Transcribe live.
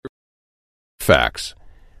artifacts.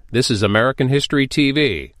 This is American History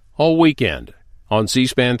TV, all weekend, on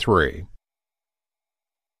C-SPAN 3.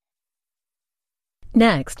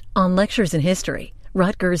 Next, on Lectures in History,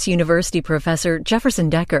 Rutgers University professor Jefferson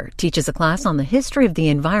Decker teaches a class on the history of the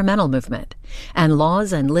environmental movement and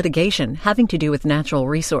laws and litigation having to do with natural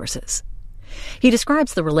resources. He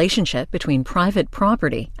describes the relationship between private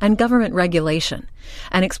property and government regulation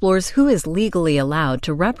and explores who is legally allowed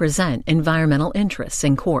to represent environmental interests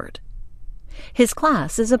in court. His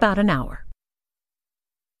class is about an hour.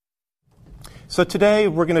 So today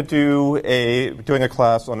we're going to doing a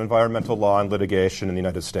class on environmental law and litigation in the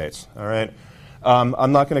United States. All right.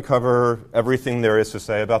 I'm not going to cover everything there is to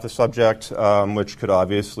say about the subject, which could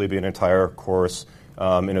obviously be an entire course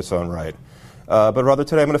in its own right. But rather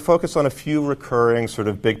today I'm going to focus on a few recurring sort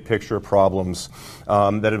of big picture problems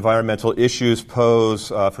that environmental issues pose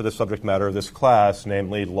for the subject matter of this class,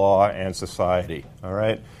 namely law and society. All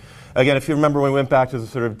right. Again, if you remember, we went back to the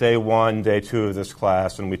sort of day one, day two of this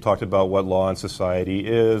class, and we talked about what law and society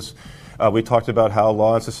is. We talked about how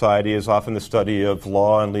law and society is often the study of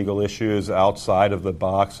law and legal issues outside of the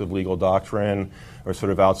box of legal doctrine or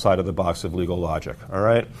sort of outside of the box of legal logic. All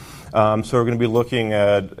right? So we're going to be looking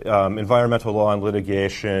at environmental law and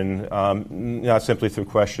litigation, not simply through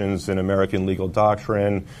questions in American legal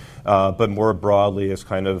doctrine, but more broadly as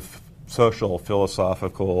kind of social,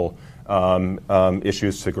 philosophical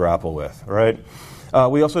issues to grapple with. All right?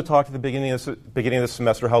 We also talked at the beginning of the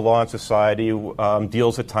semester how law and society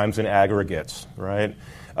deals at times in aggregates, right?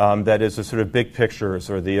 That is the sort of big pictures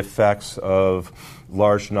or the effects of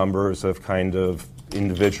large numbers of kind of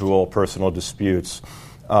individual personal disputes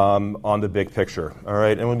on the big picture, all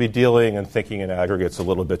right? And we'll be dealing and thinking in aggregates a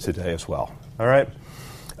little bit today as well, all right?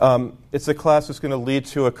 It's a class that's going to lead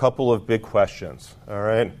to a couple of big questions, all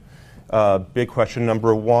right? Big question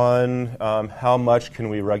number one, how much can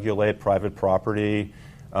we regulate private property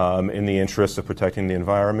in the interest of protecting the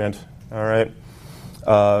environment? All right.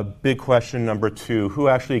 Big question number two, who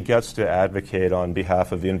actually gets to advocate on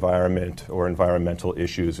behalf of the environment or environmental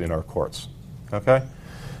issues in our courts? Okay.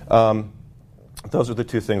 Those are the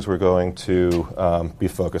two things we're going to be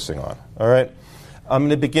focusing on. All right. I'm going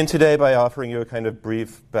to begin today by offering you a kind of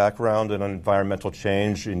brief background on environmental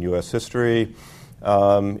change in U.S. history.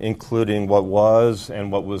 Including what was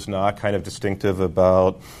and what was not kind of distinctive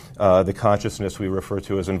about the consciousness we refer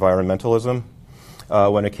to as environmentalism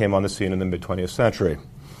when it came on the scene in the mid-20th century.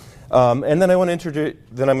 And then I'm going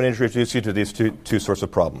to introduce you to these two sorts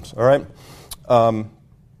of problems. All right.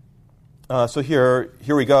 So here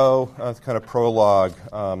we go. Kind of prologue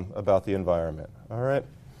about the environment. All right.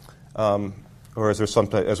 Or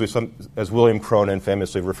as William Cronin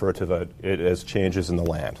famously referred to it as changes in the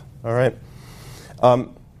land. All right.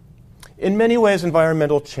 In many ways,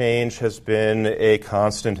 environmental change has been a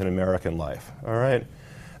constant in American life. All right,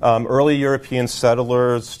 early European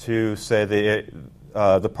settlers to say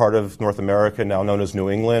the part of North America now known as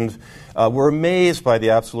New England were amazed by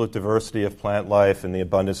the absolute diversity of plant life and the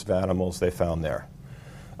abundance of animals they found there.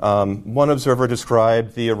 One observer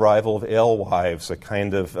described the arrival of alewives, a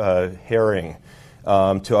kind of herring,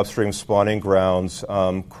 to upstream spawning grounds,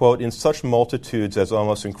 quote, in such multitudes as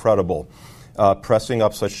almost incredible. Pressing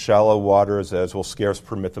up such shallow waters as will scarce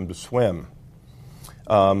permit them to swim.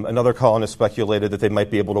 Another colonist speculated that they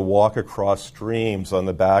might be able to walk across streams on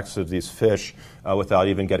the backs of these fish without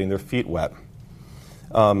even getting their feet wet.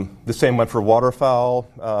 The same went for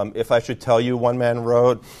waterfowl. If I should tell you, one man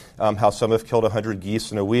wrote, how some have killed 100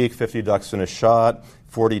 geese in a week, 50 ducks in a shot,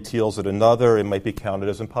 40 teals at another, it might be counted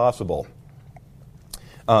as impossible.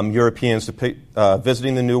 Europeans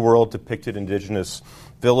visiting the New World depicted indigenous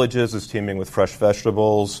villages as teeming with fresh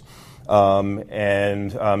vegetables,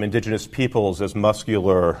 and indigenous peoples as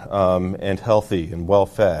muscular and healthy and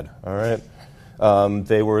well-fed. All right,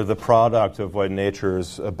 they were the product of what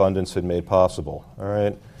nature's abundance had made possible. All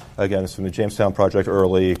right, again, it's from the Jamestown Project.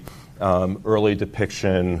 Early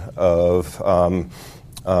depiction of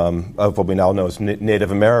what we now know as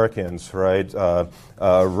Native Americans. Right,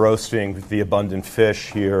 roasting the abundant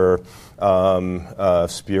fish here.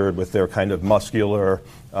 Speared with their kind of muscular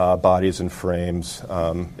bodies and frames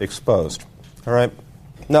exposed. All right.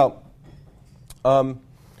 Now,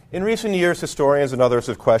 in recent years, historians and others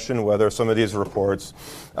have questioned whether some of these reports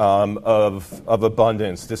of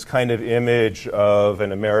abundance, this kind of image of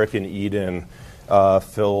an American Eden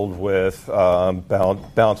filled with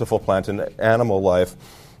bountiful plant and animal life,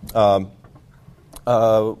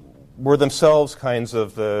 were themselves kinds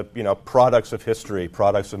of the products of history,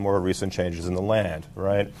 products of more recent changes in the land,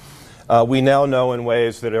 right? We now know in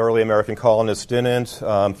ways that early American colonists didn't.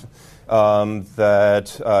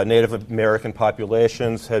 that Native American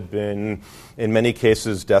populations had been, in many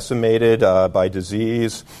cases, decimated by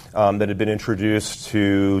disease, that had been introduced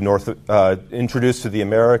to the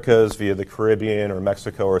Americas via the Caribbean or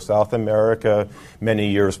Mexico or South America many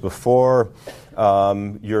years before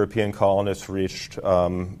European colonists reached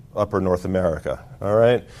upper North America. All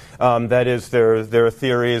right, that is, there are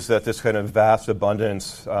theories that this kind of vast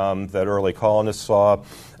abundance that early colonists saw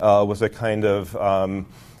was a kind of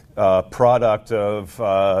product of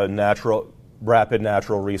rapid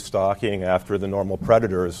natural restocking after the normal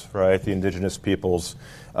predators, right, the indigenous peoples,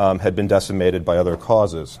 had been decimated by other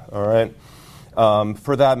causes. All right.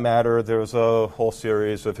 For that matter, there's a whole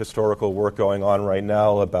series of historical work going on right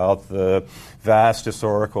now about the vast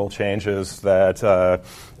historical changes that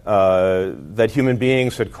human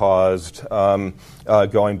beings had caused,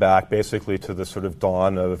 going back basically to the sort of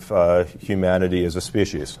dawn of humanity as a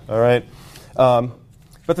species. All right.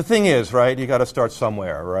 But the thing is, right, you got to start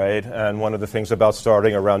somewhere, right? And one of the things about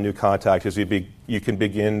starting around new contact is you can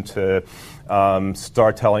begin to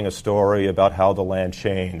start telling a story about how the land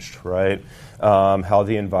changed, right? How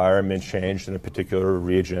the environment changed in a particular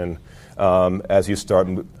region as you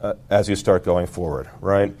start going forward,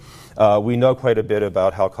 right? We know quite a bit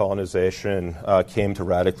about how colonization came to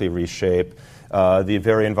radically reshape the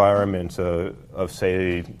very environment of,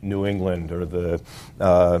 say, New England or the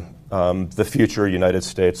future United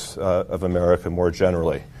States of America more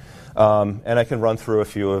generally. And I can run through a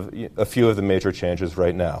few of the major changes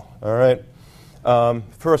right now. All right.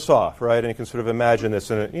 First off, right, and you can sort of imagine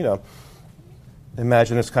this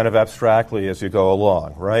imagine this kind of abstractly as you go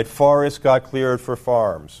along, right? Forests got cleared for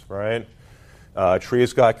farms, right?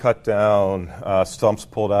 Trees got cut down, stumps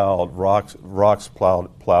pulled out, rocks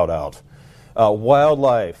plowed out.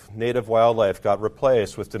 Native wildlife got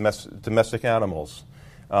replaced with domestic animals.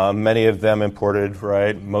 Many of them imported,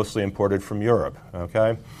 right, mostly imported from Europe,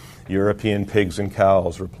 okay? European pigs and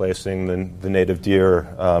cows replacing the native deer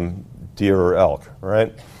or elk,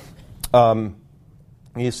 right?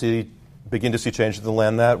 You begin to see changes in the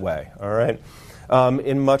land that way, all right?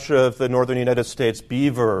 In much of the northern United States,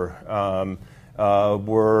 beaver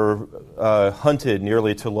were hunted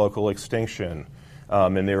nearly to local extinction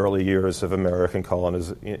in the early years of American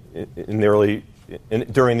colonization,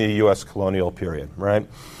 during the U.S. colonial period, right?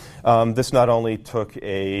 This not only took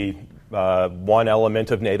one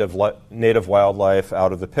element of native wildlife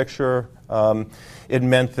out of the picture, it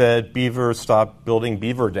meant that beavers stopped building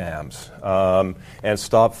beaver dams and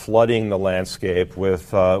stopped flooding the landscape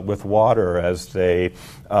with water as they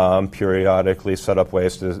periodically set up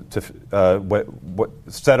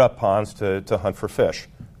set up ponds to hunt for fish.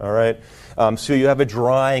 All right, so you have a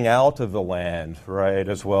drying out of the land, right,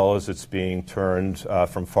 as well as it's being turned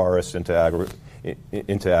from forest into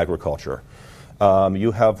agriculture.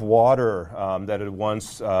 You have water that had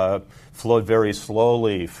once flowed very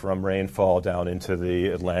slowly from rainfall down into the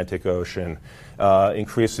Atlantic Ocean,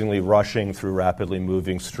 increasingly rushing through rapidly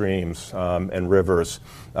moving streams and rivers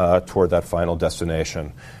toward that final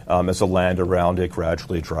destination as the land around it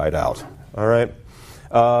gradually dried out. All right.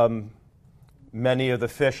 Many of the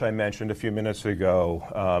fish I mentioned a few minutes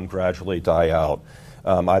ago gradually die out,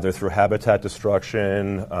 either through habitat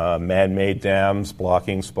destruction, man-made dams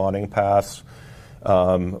blocking spawning paths,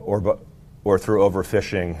 or through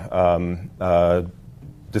overfishing,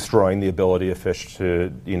 destroying the ability of fish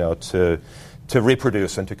to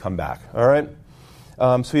reproduce and to come back. All right.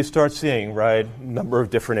 So you start seeing, right, a number of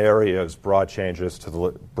different areas, broad changes to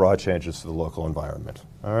the local environment.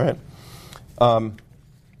 All right.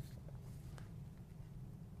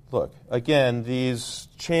 Look, again, these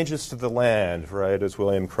changes to the land, right, as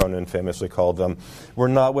William Cronon famously called them, were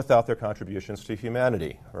not without their contributions to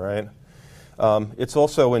humanity, right? It's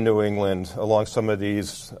also in New England, along some of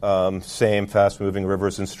these same fast-moving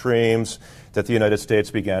rivers and streams, that the United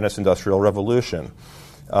States began its Industrial Revolution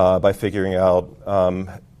by figuring out,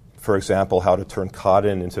 for example, how to turn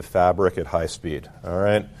cotton into fabric at high speed, all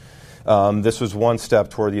right? This was one step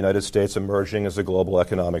toward the United States emerging as a global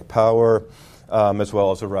economic power, as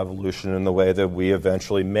well as a revolution in the way that we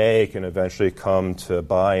eventually make and eventually come to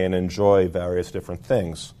buy and enjoy various different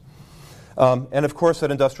things. And of course,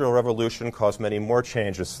 that Industrial Revolution caused many more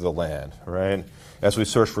changes to the land, right? As we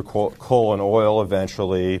searched for coal and oil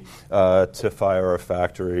eventually to fire our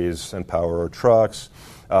factories and power our trucks,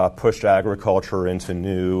 pushed agriculture into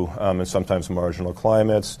new and sometimes marginal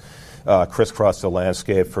climates, crisscrossed the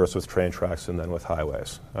landscape first with train tracks and then with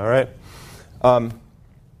highways, all right?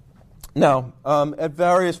 Now, at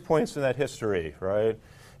various points in that history, right,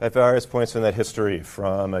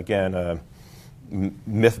 from, again,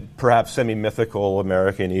 perhaps semi-mythical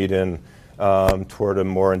American Eden toward a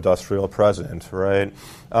more industrial present, right?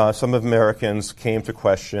 Some Americans came to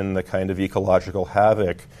question the kind of ecological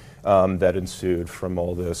havoc that ensued from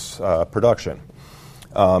all this production.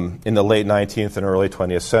 In the late 19th and early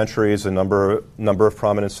 20th centuries, a number of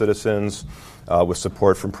prominent citizens, with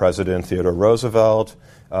support from President Theodore Roosevelt,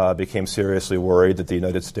 became seriously worried that the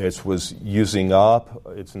United States was using up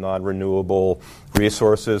its non-renewable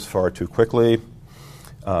resources far too quickly.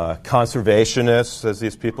 Conservationists, as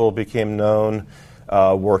these people became known,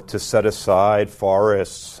 worked to set aside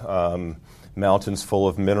forests, mountains full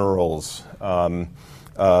of minerals,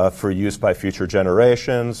 for use by future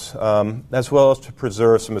generations, as well as to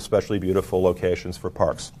preserve some especially beautiful locations for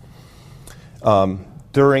parks.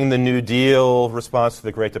 During the New Deal response to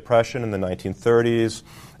the Great Depression in the 1930s,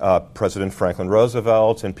 President Franklin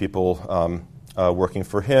Roosevelt and people working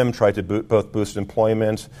for him tried to both boost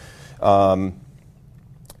employment and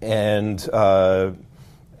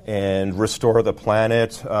restore the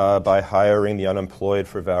planet by hiring the unemployed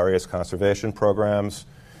for various conservation programs,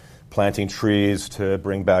 planting trees to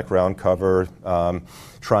bring back ground cover,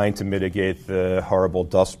 trying to mitigate the horrible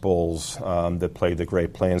dust bowls that plagued the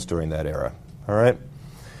Great Plains during that era. All right?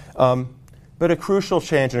 But a crucial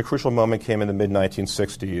change and a crucial moment came in the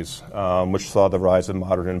mid-1960s, which saw the rise of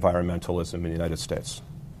modern environmentalism in the United States.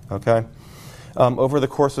 Okay? Over the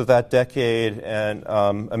course of that decade, and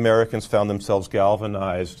Americans found themselves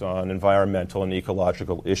galvanized on environmental and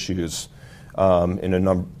ecological issues on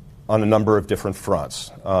a number of different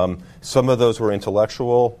fronts. Some of those were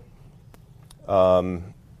intellectual.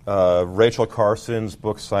 Rachel Carson's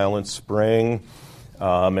book Silent Spring,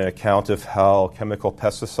 an account of how chemical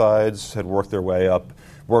pesticides had worked their way up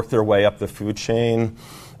the food chain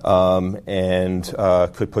and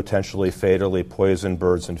could potentially fatally poison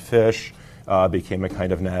birds and fish, became a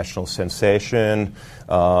kind of national sensation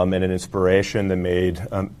and an inspiration that made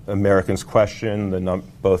Americans question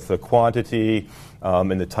both the quantity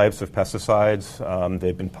and the types of pesticides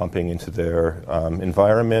they've been pumping into their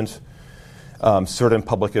environment. Certain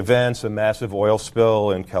public events, a massive oil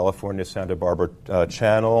spill in California's Santa Barbara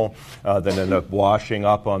Channel that ended up washing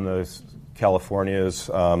up on California's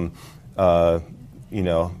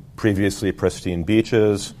previously pristine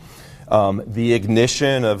beaches. The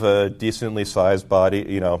ignition of a decently sized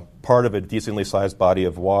body, part of a decently sized body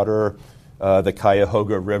of water, the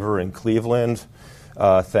Cuyahoga River in Cleveland,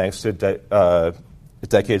 thanks to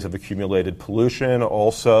decades of accumulated pollution,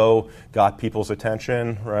 also got people's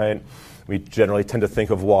attention, right? We generally tend to think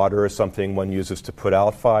of water as something one uses to put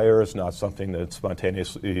out fires, not something that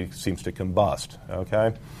spontaneously seems to combust,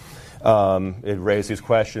 okay? It raised these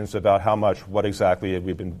questions about what exactly have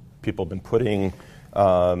people been putting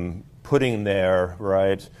there,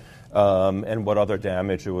 right? And what other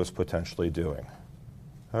damage it was potentially doing.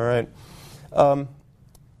 All right.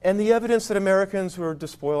 And the evidence that Americans were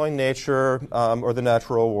despoiling nature or the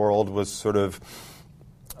natural world was sort of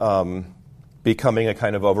becoming a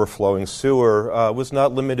kind of overflowing sewer was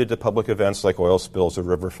not limited to public events like oil spills or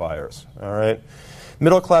river fires. All right.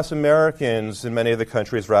 Middle-class Americans in many of the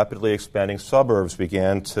country's rapidly expanding suburbs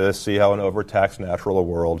began to see how an overtaxed natural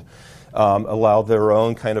world allowed their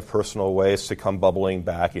own kind of personal waste to come bubbling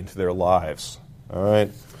back into their lives. All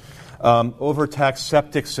right. Overtaxed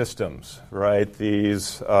septic systems, right?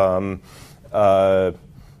 These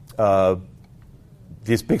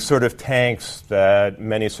big sort of tanks that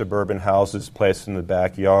many suburban houses placed in the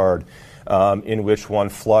backyard, in which one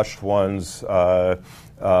flushed one's where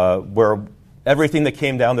everything that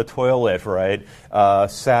came down the toilet, right,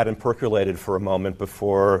 sat and percolated for a moment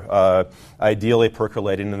before ideally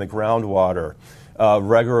percolating in the groundwater.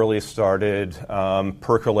 Regularly started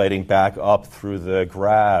percolating back up through the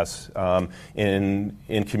grass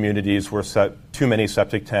in communities where too many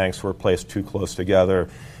septic tanks were placed too close together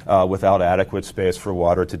without adequate space for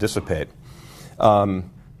water to dissipate.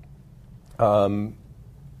 Suburban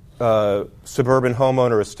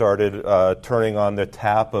homeowners started turning on the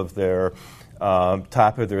tap of their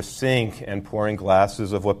sink and pouring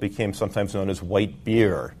glasses of what became sometimes known as white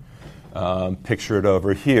beer. Pictured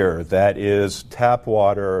over here. That is tap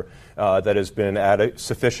water that has been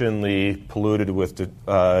sufficiently polluted with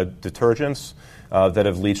detergents that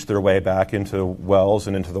have leached their way back into wells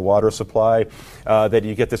and into the water supply, that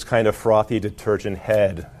you get this kind of frothy detergent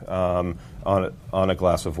head on a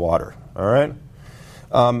glass of water. All right?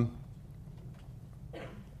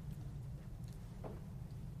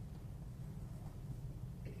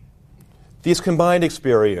 These combined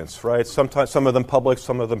experience, right? Sometimes some of them public,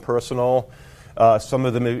 some of them personal, some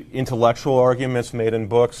of them intellectual arguments made in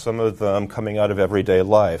books, some of them coming out of everyday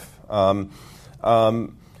life. Help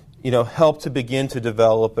to begin to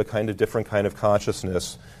develop a kind of different kind of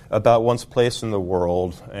consciousness about one's place in the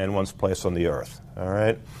world and one's place on the earth. All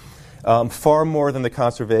right? Far more than the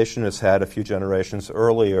conservationists had a few generations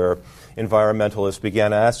earlier, environmentalists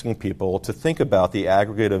began asking people to think about the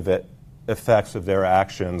aggregate effects of their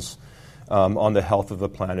actions on the health of the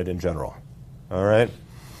planet in general. All right?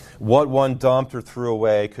 What one dumped or threw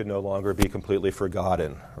away could no longer be completely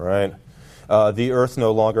forgotten. Right? The Earth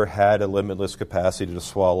no longer had a limitless capacity to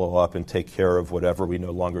swallow up and take care of whatever we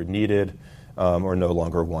no longer needed or no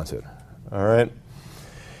longer wanted. All right?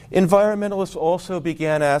 Environmentalists also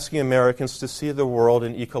began asking Americans to see the world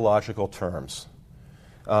in ecological terms.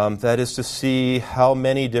 That is to see how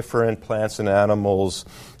many different plants and animals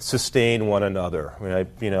sustain one another, right?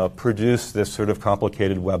 Produce this sort of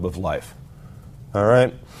complicated web of life. All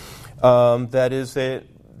right? That is,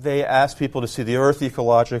 they asked people to see the Earth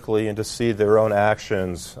ecologically and to see their own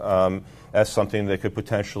actions as something that could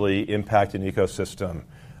potentially impact an ecosystem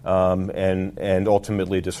and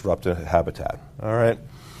ultimately disrupt a habitat. All right?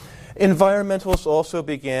 Environmentalists also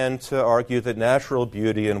began to argue that natural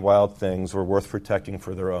beauty and wild things were worth protecting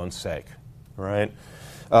for their own sake, right?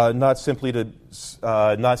 Not simply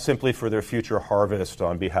for their future harvest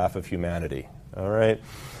on behalf of humanity. All right.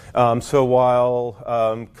 So while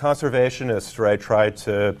conservationists, right, tried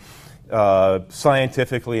to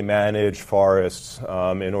scientifically manage forests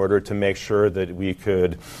in order to make sure that we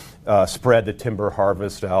could spread the timber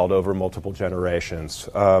harvest out over multiple generations.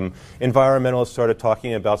 Environmentalists started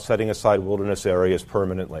talking about setting aside wilderness areas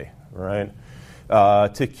permanently, right?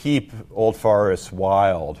 To keep old forests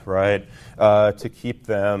wild, right? To keep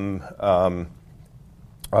them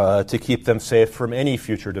safe from any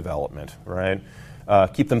future development, right?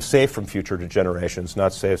 Keep them safe from future generations,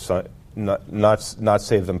 not save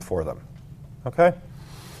them for them. Okay.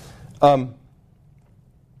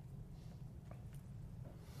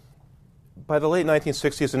 By the late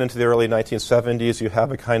 1960s and into the early 1970s, you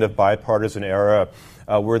have a kind of bipartisan era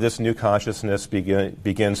where this new consciousness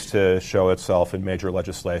begins to show itself in major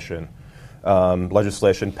legislation.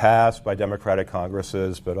 Legislation passed by Democratic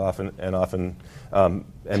Congresses, but often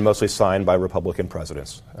and mostly signed by Republican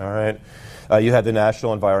presidents. All right, you had the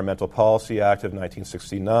National Environmental Policy Act of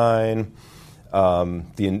 1969,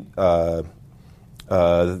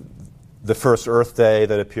 the first Earth Day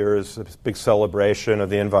that appears, a big celebration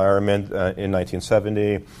of the environment in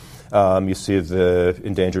 1970. You see the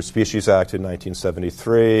Endangered Species Act in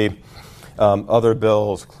 1973. Other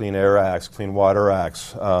bills, Clean Air Acts, Clean Water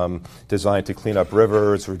Acts, designed to clean up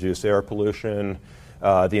rivers, reduce air pollution.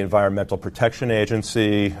 The Environmental Protection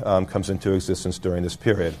Agency comes into existence during this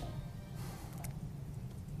period.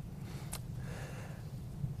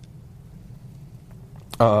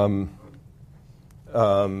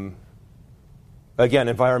 Again,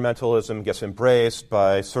 environmentalism gets embraced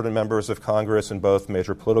by certain members of Congress in both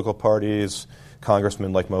major political parties,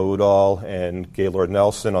 congressmen like Mo Udall and Gaylord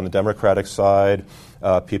Nelson on the Democratic side,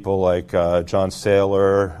 people like John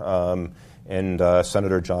Saylor and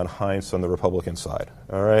Senator John Heinz on the Republican side.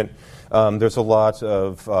 All right, there's a lot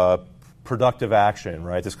of productive action,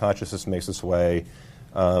 right? This consciousness makes its way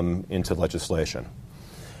into legislation.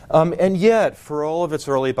 And yet, for all of its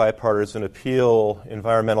early bipartisan appeal,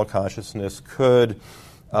 environmental consciousness could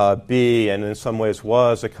be, and in some ways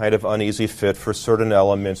was, a kind of uneasy fit for certain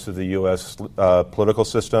elements of the U.S. Political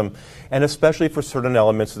system, and especially for certain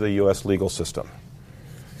elements of the U.S. legal system.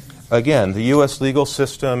 Again, the U.S. legal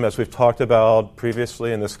system, as we've talked about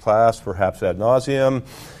previously in this class, perhaps ad nauseum,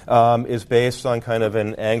 is based on kind of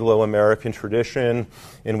an Anglo-American tradition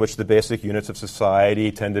in which the basic units of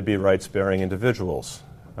society tend to be rights-bearing individuals.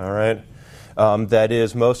 All right? That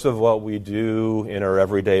is, most of what we do in our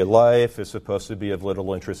everyday life is supposed to be of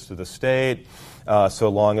little interest to the state, so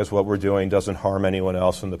long as what we're doing doesn't harm anyone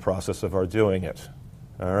else in the process of our doing it.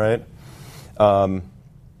 All right?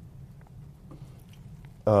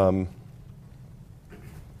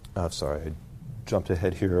 Sorry, I jumped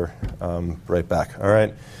ahead here. Right back. All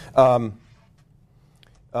right?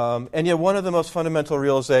 And yet one of the most fundamental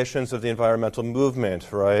realizations of the environmental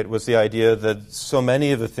movement, right, was the idea that so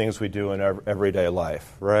many of the things we do in our everyday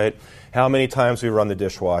life, right, how many times we run the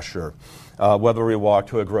dishwasher, whether we walk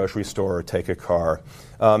to a grocery store or take a car,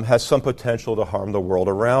 has some potential to harm the world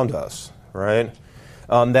around us, right?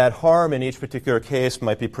 That harm in each particular case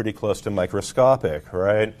might be pretty close to microscopic,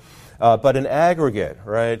 right? But in aggregate,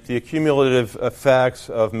 right, the accumulative effects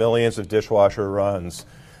of millions of dishwasher runs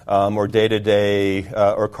or day-to-day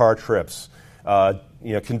or car trips,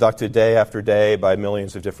 conducted day after day by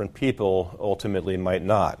millions of different people, ultimately might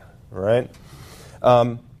not, right?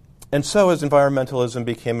 And so as environmentalism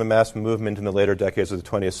became a mass movement in the later decades of the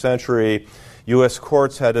 20th century, U.S.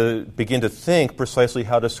 courts had to begin to think precisely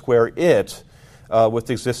how to square it with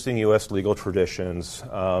existing U.S. legal traditions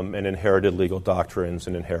and inherited legal doctrines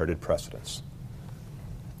and inherited precedents.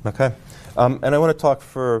 Okay? And I want to talk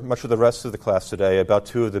for much of the rest of the class today about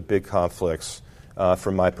two of the big conflicts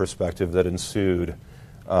from my perspective that ensued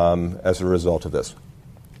as a result of this.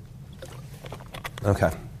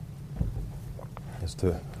 Okay.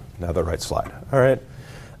 Now the right slide. All right.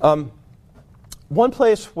 One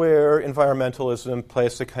place where environmentalism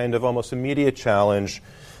placed a kind of almost immediate challenge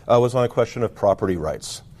was on a question of property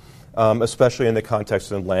rights, especially in the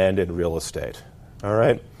context of land and real estate. All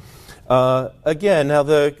right. Again, now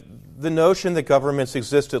the notion that governments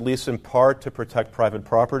exist at least in part to protect private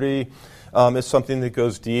property is something that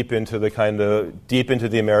goes deep into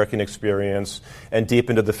the American experience and deep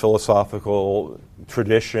into the philosophical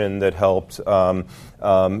tradition that helped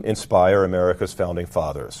inspire America's founding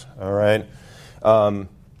fathers. All right,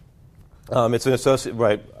 it's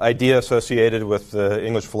an idea associated with the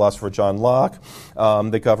English philosopher John Locke.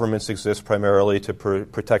 That governments exist primarily to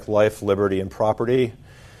protect life, liberty, and property.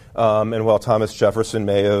 And while Thomas Jefferson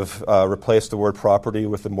may have replaced the word property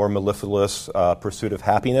with the more mellifluous pursuit of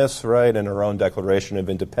happiness, right, in our own Declaration of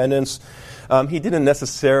Independence, he didn't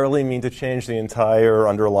necessarily mean to change the entire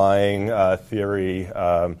underlying theory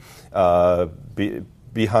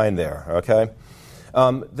behind there, okay?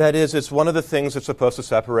 That is, it's one of the things that's supposed to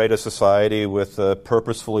separate a society with a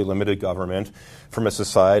purposefully limited government from a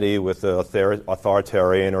society with an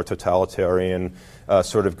authoritarian or totalitarian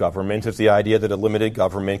sort of government. Is the idea that a limited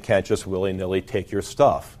government can't just willy-nilly take your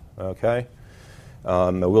stuff, okay?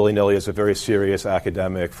 Willy-nilly is a very serious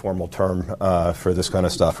academic formal term for this kind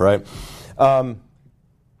of stuff, right? And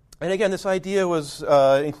again, this idea was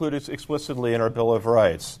included explicitly in our Bill of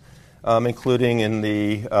Rights. Including in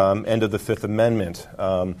the end of the Fifth Amendment,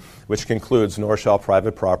 which concludes, nor shall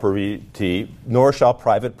private property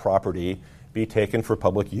be taken for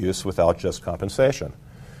public use without just compensation.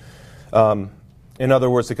 In other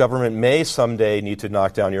words, the government may someday need to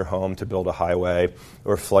knock down your home to build a highway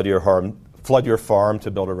or flood your farm to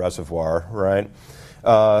build a reservoir, right?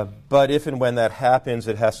 But if and when that happens,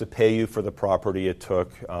 it has to pay you for the property it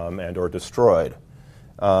took and or destroyed.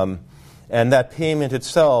 And that payment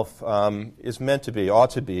itself ought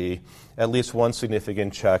to be, at least one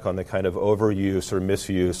significant check on the kind of overuse or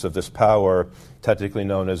misuse of this power, technically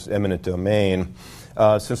known as eminent domain,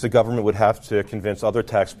 since the government would have to convince other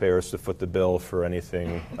taxpayers to foot the bill for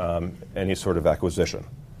anything, any sort of acquisition.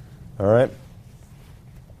 All right?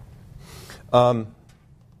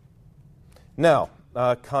 Now,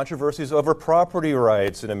 controversies over property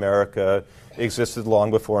rights in America existed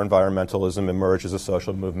long before environmentalism emerged as a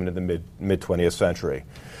social movement in the mid-20th century.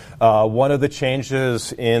 One of the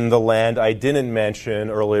changes in the land I didn't mention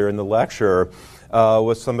earlier in the lecture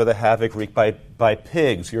was some of the havoc wreaked by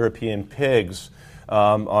pigs, European pigs,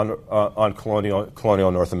 on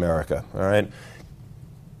colonial North America. All right,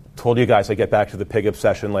 told you guys I get back to the pig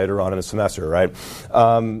obsession later on in the semester, right?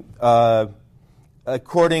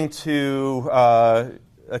 According to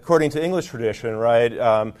English tradition,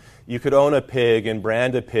 right, you could own a pig and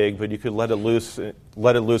brand a pig, but you could let it loose in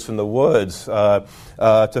the woods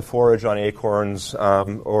to forage on acorns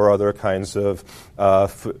or other kinds of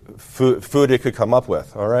food it could come up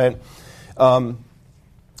with. All right.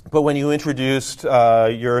 But when you introduced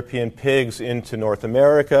European pigs into North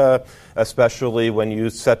America, especially when you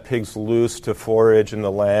set pigs loose to forage in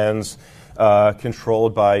the lands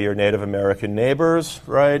controlled by your Native American neighbors,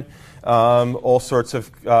 right? All sorts of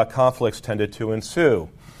conflicts tended to ensue.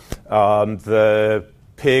 The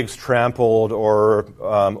pigs trampled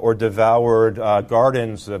or devoured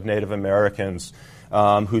gardens of Native Americans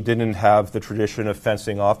who didn't have the tradition of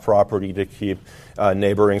fencing off property to keep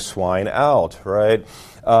neighboring swine out, right?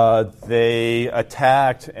 They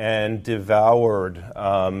attacked and devoured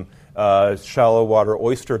shallow water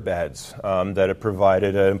oyster beds that had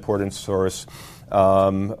provided an important source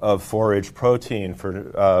of forage protein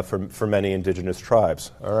for many indigenous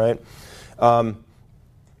tribes. All right.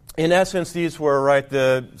 In essence, these were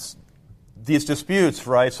these disputes,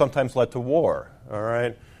 right, sometimes led to war. All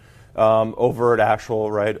right, overt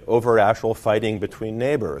actual fighting between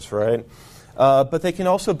neighbors, right. But they can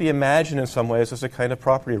also be imagined in some ways as a kind of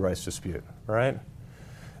property rights dispute, right.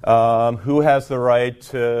 Who has the right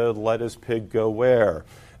to let his pig go where?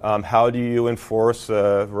 How do you enforce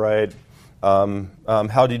a right?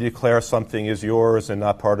 How do you declare something is yours and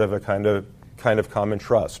not part of a kind of common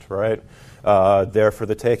trust, right? There for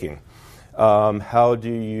the taking. How do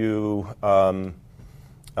you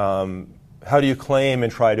claim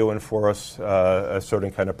and try to enforce a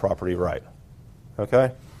certain kind of property right?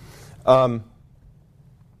 Okay. All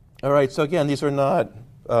right. So again, these are not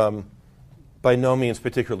by no means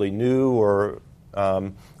particularly new or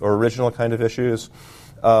or original kind of issues.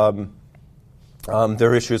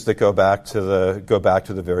 They're issues that go back to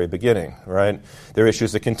the very beginning, right? They're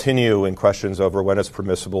issues that continue in questions over when it's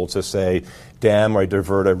permissible to, say, dam or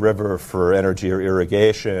divert a river for energy or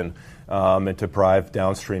irrigation, and deprive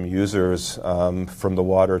downstream users from the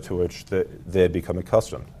water to which they had become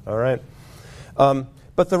accustomed. All right.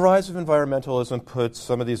 But the rise of environmentalism puts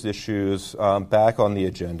some of these issues back on the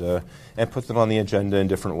agenda and put them on the agenda in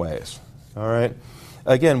different ways. All right.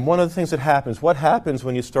 Again, one of the things that happens, what happens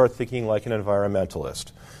when you start thinking like an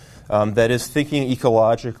environmentalist? That is, thinking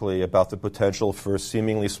ecologically about the potential for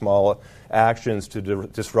seemingly small actions to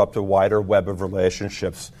disrupt a wider web of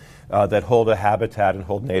relationships that hold a habitat and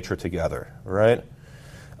hold nature together, right?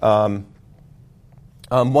 One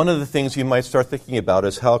of the things you might start thinking about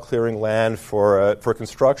is how clearing land for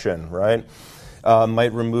construction, right,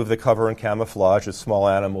 might remove the cover and camouflage that small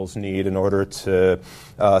animals need in order to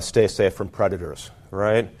stay safe from predators,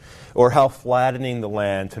 right? Or how flattening the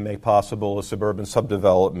land to make possible a suburban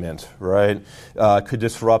subdevelopment, right, could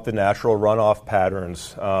disrupt the natural runoff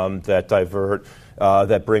patterns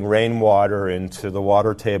that bring rainwater into the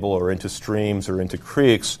water table or into streams or into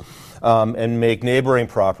creeks, and make neighboring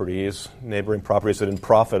properties that didn't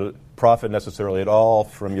profit necessarily at all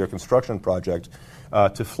from your construction project,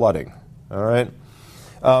 to flooding. All right.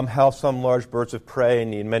 How some large birds of prey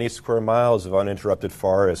need many square miles of uninterrupted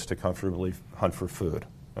forest to comfortably hunt for food.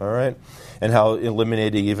 All right, and how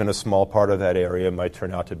eliminating even a small part of that area might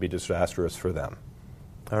turn out to be disastrous for them.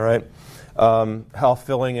 All right, how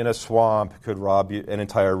filling in a swamp could rob an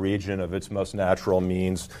entire region of its most natural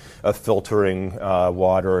means of filtering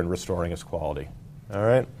water and restoring its quality. All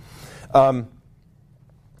right,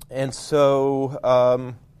 and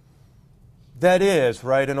so that is,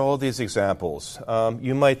 right, in all these examples.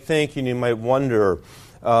 You might think and you might wonder,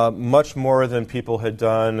 much more than people had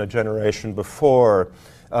done a generation before,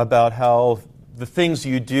 about how the things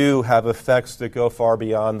you do have effects that go far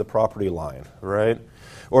beyond the property line, right?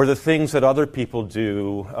 Or the things that other people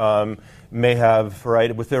do may have,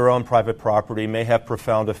 right, with their own private property, may have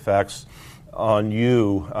profound effects on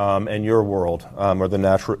you and your world, or the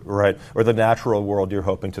natural world you're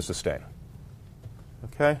hoping to sustain.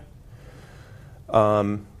 Okay.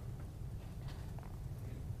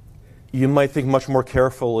 You might think much more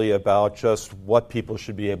carefully about just what people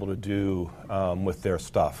should be able to do with their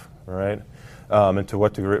stuff, right? And to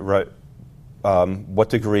what degree, right? What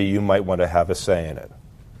degree you might want to have a say in it.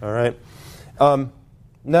 All right.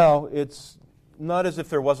 Now, it's not as if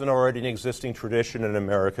there wasn't already an existing tradition in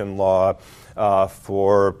American law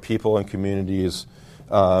for people and communities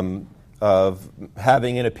of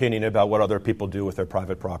having an opinion about what other people do with their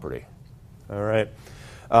private property. All right.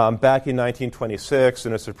 Back in 1926,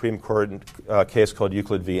 in a Supreme Court case called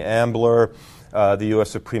Euclid v. Ambler, the U.S.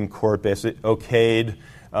 Supreme Court okayed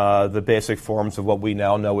the basic forms of what we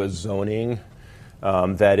now know as zoning.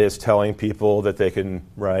 That is, telling people that they can,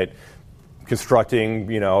 right, constructing,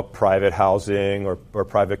 private housing or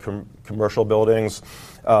private commercial buildings,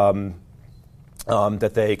 that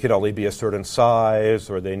they can only be a certain size,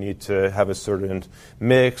 or they need to have a certain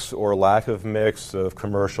mix or lack of mix of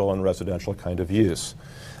commercial and residential kind of use.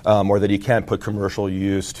 Or that you can't put commercial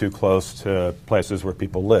use too close to places where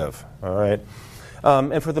people live. All right,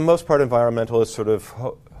 and for the most part, environmentalists sort of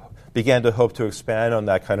began to hope to expand on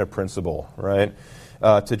that kind of principle, right,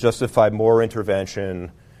 to justify more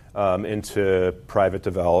intervention into private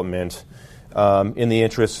development in the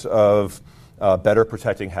interests of better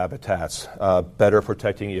protecting habitats, better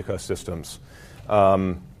protecting ecosystems,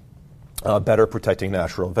 better protecting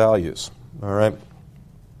natural values. All right.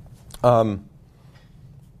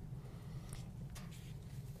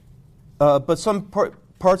 But some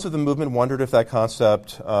parts of the movement wondered if that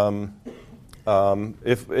concept, if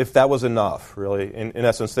that was enough, really. In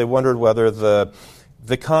essence, they wondered whether the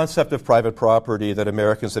concept of private property that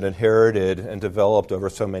Americans had inherited and developed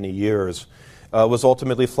over so many years was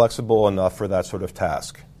ultimately flexible enough for that sort of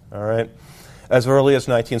task. All right. As early as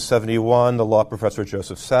 1971, the law professor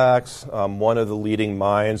Joseph Sachs, one of the leading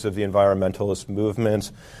minds of the environmentalist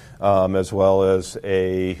movement, as well as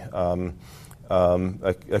a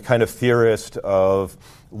kind of theorist of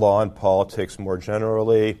law and politics more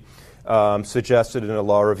generally, suggested in a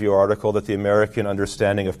law review article that the American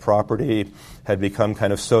understanding of property had become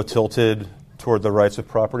kind of so tilted toward the rights of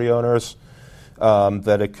property owners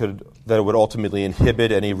that it would ultimately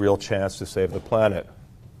inhibit any real chance to save the planet.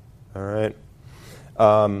 All right.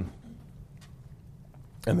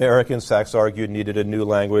 Americans, Sachs argued, needed a new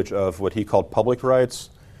language of what he called public rights,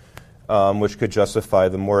 which could justify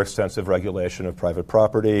the more extensive regulation of private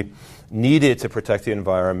property, needed to protect the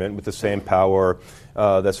environment with the same power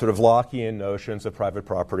that sort of Lockean notions of private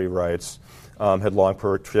property rights had long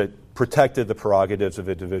protected the prerogatives of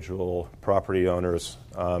individual property owners,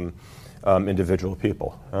 individual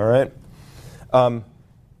people. All right.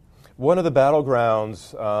 One of the battlegrounds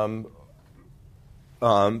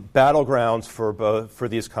for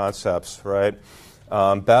these concepts, right?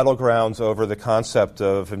 Battlegrounds over the concept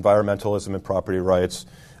of environmentalism and property rights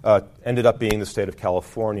ended up being the state of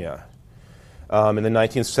California. In the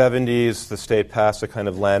 1970s, the state passed a kind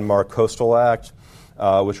of landmark coastal act,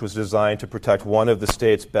 which was designed to protect one of the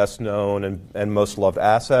state's best known and most loved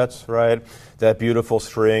assets, right? That beautiful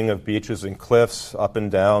string of beaches and cliffs up and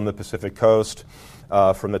down the Pacific coast,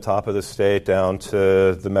 from the top of the state down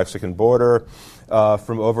to the Mexican border,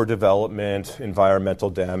 from overdevelopment, environmental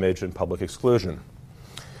damage, and public exclusion.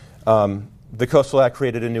 The Coastal Act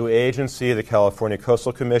created a new agency, the California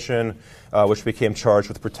Coastal Commission, which became charged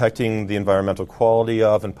with protecting the environmental quality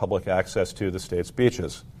of and public access to the state's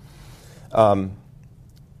beaches.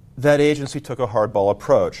 That agency took a hardball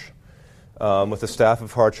approach, with a staff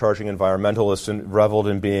of hard-charging environmentalists and reveled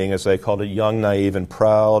in being, as they called it, young, naive, and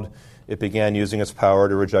proud. It began using its power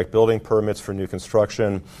to reject building permits for new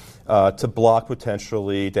construction, to block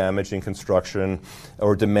potentially damaging construction,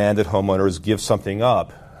 or demand that homeowners give something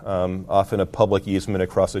up, often a public easement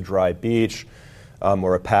across a dry beach,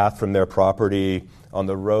 or a path from their property on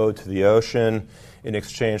the road to the ocean in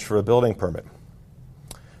exchange for a building permit.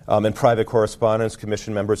 In private correspondence,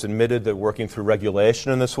 commission members admitted that working through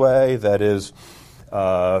regulation in this way, that is,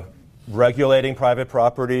 regulating private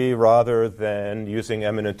property rather than using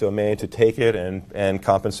eminent domain to take it and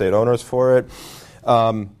compensate owners for it,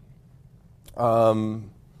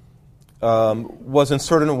 was in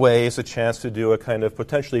certain ways a chance to do a kind of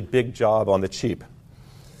potentially big job on the cheap.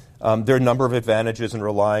 There are a number of advantages in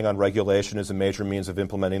relying on regulation as a major means of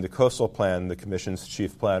implementing the coastal plan, the Commission's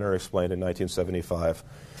chief planner explained in 1975.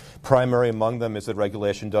 Primary among them is that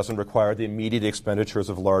regulation doesn't require the immediate expenditures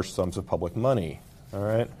of large sums of public money, all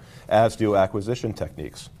right, as do acquisition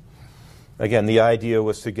techniques. Again, the idea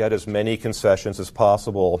was to get as many concessions as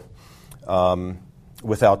possible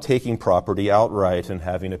without taking property outright and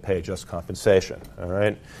having to pay just compensation. All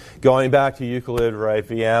right, going back to Euclid, right,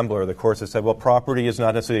 v. Ambler, the courts have said, well, property is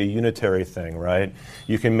not necessarily a unitary thing, right?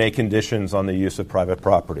 You can make conditions on the use of private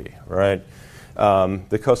property, right?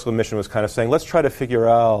 The Coastal Commission was kind of saying, let's try to figure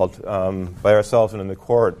out by ourselves and in the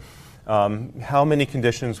court how many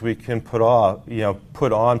conditions we can put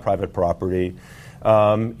on private property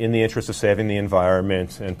in the interest of saving the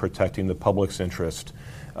environment and protecting the public's interest.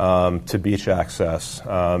 To beach access,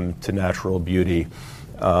 to natural beauty,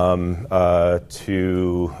 to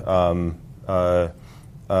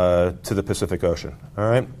the Pacific Ocean. All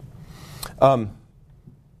right.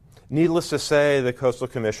 Needless to say, the Coastal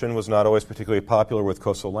Commission was not always particularly popular with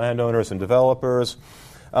coastal landowners and developers.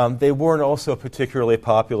 They weren't also particularly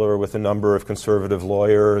popular with a number of conservative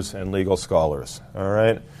lawyers and legal scholars. All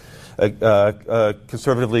right. A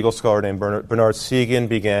conservative legal scholar named Bernard Segan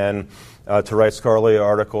began to write scholarly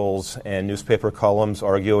articles and newspaper columns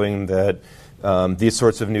arguing that these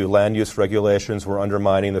sorts of new land use regulations were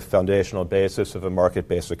undermining the foundational basis of a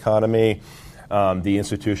market-based economy, the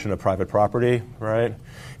institution of private property, right?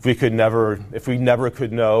 If we never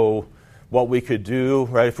could know what we could do,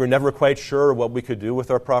 right? If we're never quite sure what we could do with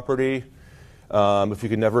our property, if we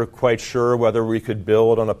could never quite sure whether we could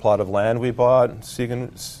build on a plot of land we bought,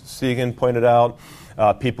 Segan pointed out,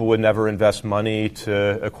 people would never invest money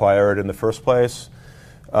to acquire it in the first place.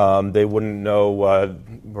 They wouldn't know what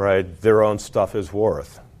their own stuff is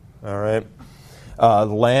worth. All right.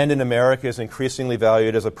 Land in America is increasingly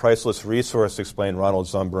valued as a priceless resource, explained Ronald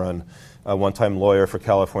Zumbrun, a one-time lawyer for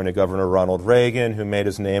California Governor Ronald Reagan, who made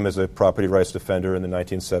his name as a property rights defender in the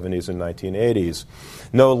 1970s and 1980s.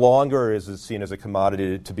 No longer is it seen as a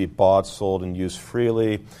commodity to be bought, sold, and used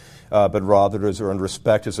freely, but rather is earned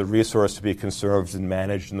respect as a resource to be conserved and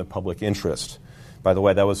managed in the public interest. By the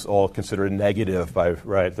way, that was all considered negative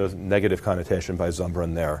the negative connotation by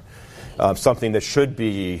Zumbrun there. Something that should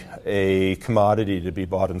be a commodity to be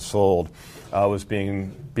bought and sold was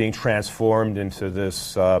being transformed into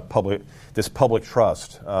this public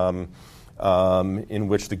trust in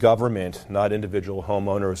which the government, not individual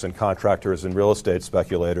homeowners and contractors and real estate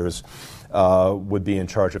speculators, would be in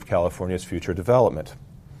charge of California's future development.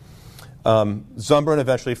 Zumbrun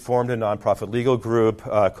eventually formed a nonprofit legal group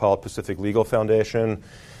called Pacific Legal Foundation,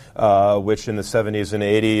 which in the 70s and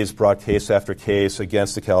 80s brought case after case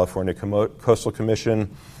against the California Coastal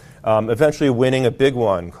Commission, eventually winning a big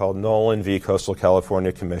one called Nolan v. Coastal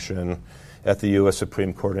California Commission at the U.S.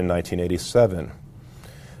 Supreme Court in 1987.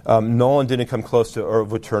 Nolan didn't come close to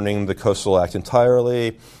overturning the Coastal Act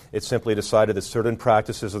entirely. It simply decided that certain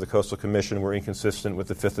practices of the Coastal Commission were inconsistent with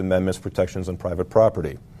the Fifth Amendment's protections on private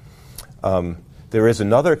property. There is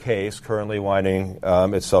another case currently winding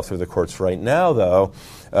itself through the courts right now, though,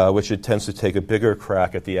 which it tends to take a bigger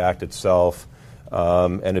crack at the Act itself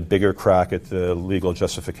and a bigger crack at the legal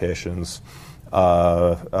justifications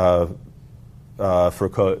for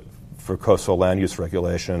coastal land use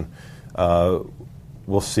regulation.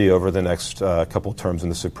 We'll see over the next couple terms in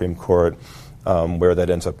the Supreme Court where that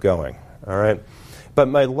ends up going. All right, but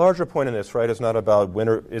my larger point in this, right, is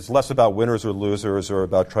less about winners or losers or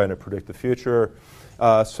about trying to predict the future,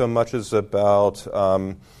 so much as about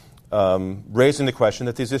raising the question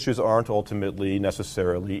that these issues aren't ultimately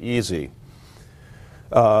necessarily easy.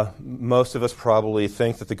 Most of us probably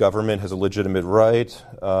think that the government has a legitimate right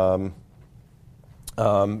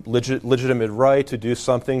to do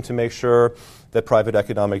something to make sure that private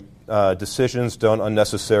economic decisions don't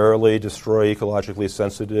unnecessarily destroy ecologically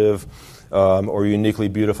sensitive or uniquely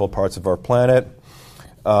beautiful parts of our planet.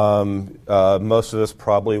 Most of us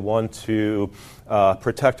probably want to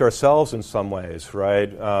protect ourselves in some ways,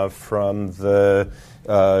 right, from the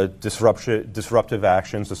disruptive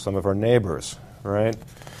actions of some of our neighbors, right?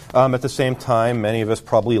 At the same time, many of us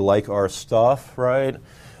probably like our stuff, right?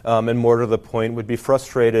 And more to the point, would be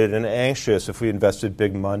frustrated and anxious if we invested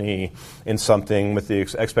big money in something with the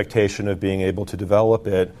expectation of being able to develop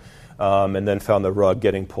it and then found the rug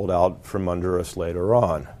getting pulled out from under us later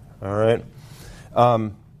on. All right?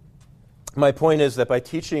 My point is that by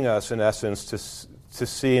teaching us, in essence, to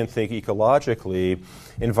see and think ecologically,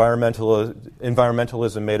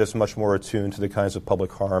 environmentalism made us much more attuned to the kinds of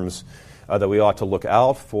public harms that we ought to look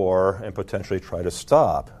out for and potentially try to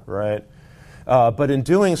stop, right? But in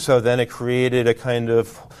doing so, then it created a kind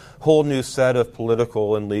of whole new set of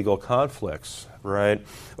political and legal conflicts, right,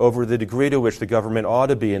 over the degree to which the government ought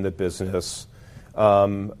to be in the business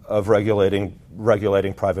of regulating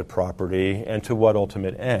private property and to what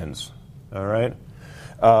ultimate ends, all right?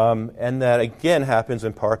 And that, again, happens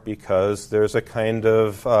in part because there's a kind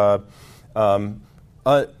of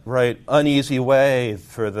uneasy way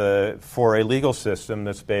for a legal system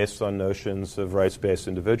that's based on notions of rights-based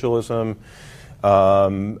individualism,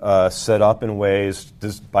 set up in ways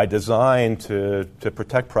by design to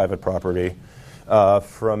protect private property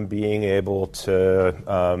from being able to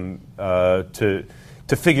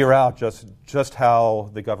figure out just how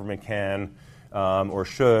the government can or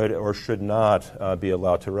should not be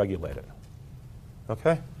allowed to regulate it.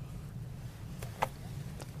 Okay.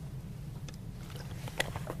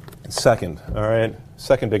 Second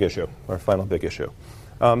big issue, our final big issue,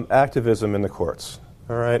 activism in the courts.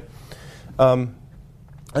 All right.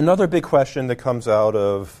 Another big question that comes out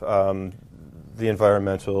of the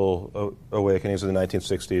environmental awakenings of the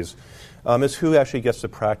 1960s is who actually gets to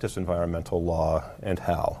practice environmental law and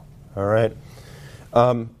how. All right.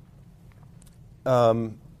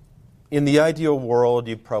 In the ideal world,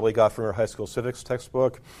 you probably got from your high school civics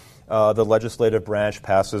textbook, the legislative branch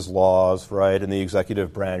passes laws, right, and the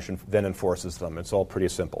executive branch then enforces them. It's all pretty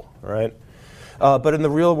simple, right? But in the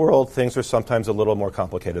real world, things are sometimes a little more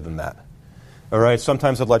complicated than that. All right,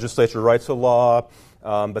 sometimes the legislature writes a law,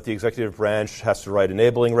 but the executive branch has to write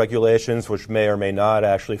enabling regulations, which may or may not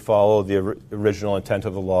actually follow the original intent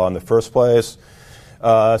of the law in the first place.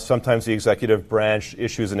 Sometimes the executive branch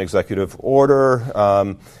issues an executive order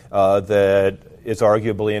that is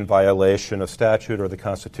arguably in violation of statute or the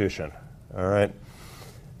Constitution. All right?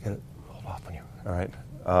 Hold off on you. All right.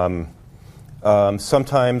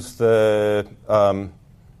 Sometimes the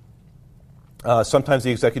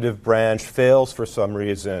executive branch fails for some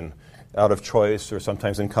reason, out of choice or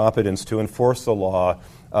sometimes incompetence, to enforce the law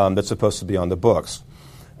that's supposed to be on the books.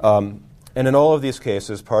 And in all of these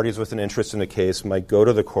cases, parties with an interest in the case might go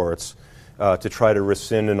to the courts to try to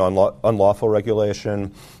rescind an unlawful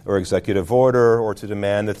regulation or executive order, or to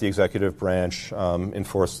demand that the executive branch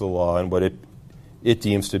enforce the law in what it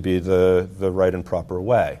deems to be the right and proper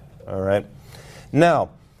way. All right. Now,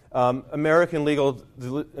 American legal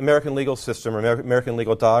system, or American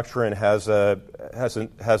legal doctrine has a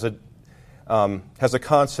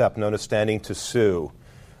concept known as standing to sue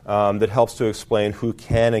that helps to explain who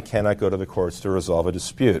can and cannot go to the courts to resolve a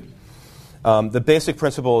dispute. The basic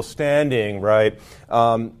principle of standing, right,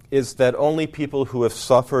 is that only people who have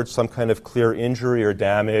suffered some kind of clear injury or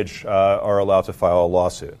damage are allowed to file a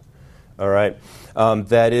lawsuit. All right.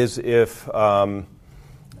 That is, if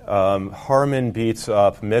Harmon beats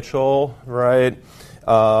up Mitchell, right,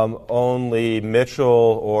 only Mitchell,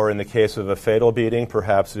 or in the case of a fatal beating,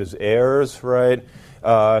 perhaps his heirs, right,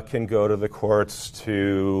 can go to the courts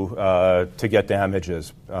to get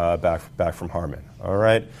damages back from Harman. All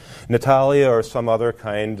right, Natalia or some other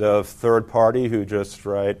kind of third party who just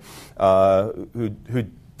who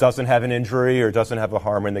doesn't have an injury or doesn't have a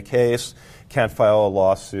harm in the case can't file a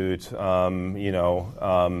lawsuit, and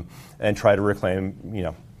try to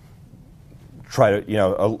reclaim,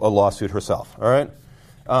 a lawsuit herself. All right.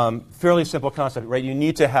 Fairly simple concept, right? You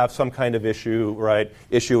need to have some kind of issue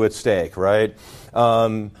at stake, right?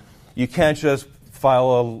 You can't just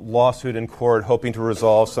file a lawsuit in court hoping to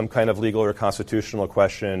resolve some kind of legal or constitutional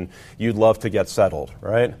question you'd love to get settled,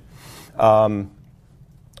 right? There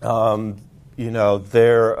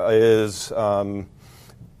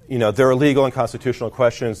are legal and constitutional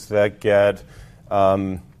questions that get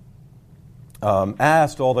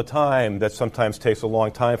asked all the time that sometimes takes a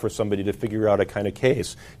long time for somebody to figure out a kind of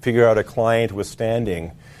case, figure out a client with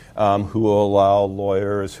standing who will allow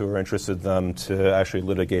lawyers who are interested in them to actually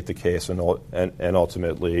litigate the case and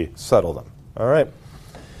ultimately settle them. All right.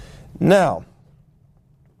 Now,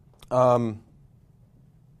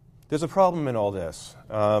 there's a problem in all this.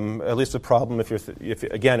 At least a problem if you're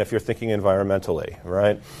thinking environmentally,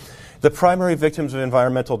 right? The primary victims of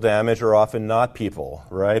environmental damage are often not people,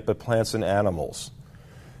 right, but plants and animals.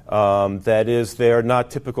 That is, they're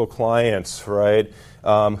not typical clients, right,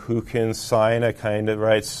 who can sign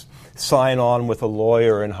on with a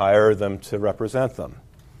lawyer and hire them to represent them.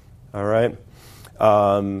 All right?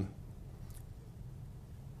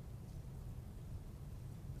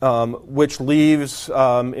 Which leaves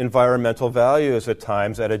environmental values at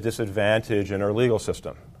times at a disadvantage in our legal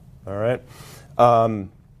system. All right?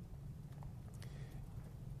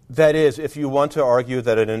 That is, if you want to argue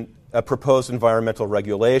that a proposed environmental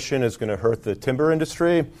regulation is going to hurt the timber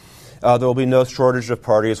industry, there will be no shortage of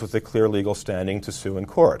parties with a clear legal standing to sue in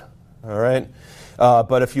court. All right?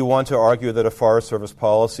 But if you want to argue that a Forest Service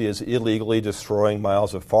policy is illegally destroying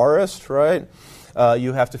miles of forest, right,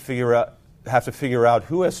 you have to figure out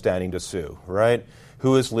who has standing to sue, right?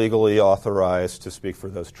 Who is legally authorized to speak for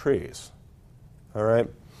those trees. All right?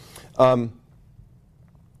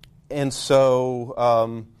 And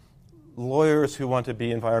so lawyers who want to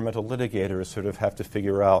be environmental litigators sort of have to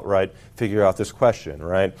figure out this question,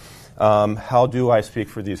 right? How do I speak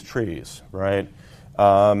for these trees, right?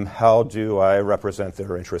 How do I represent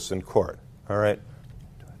their interests in court? All right?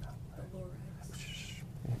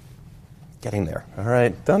 Getting there. All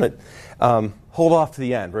right, done it. Hold off to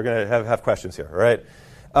the end. We're going to have questions here. All right.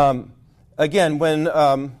 Again, when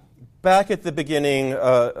back at the beginning,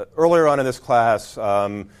 earlier on in this class,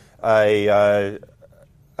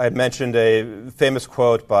 I mentioned a famous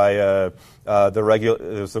quote by the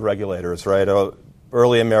Regulators, right? An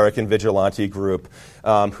early American vigilante group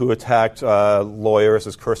who attacked lawyers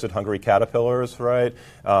as cursed hungry caterpillars, right?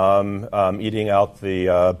 Eating out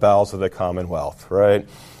the bowels of the Commonwealth, right?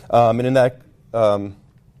 And in that,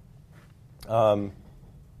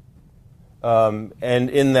 and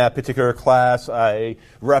in that particular class, I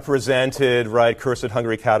represented, right, cursed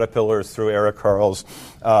hungry caterpillars through Eric Carle's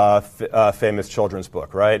famous children's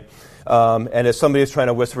book, right? And as somebody is trying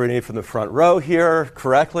to whisper to me from the front row here,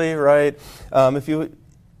 correctly, right?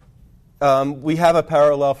 We have a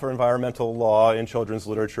parallel for environmental law in children's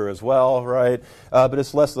literature as well, right? But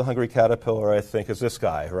it's less the hungry caterpillar, I think, as this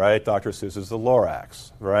guy, right? Dr. Seuss's The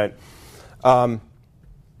Lorax, right? The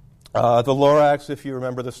Lorax, if you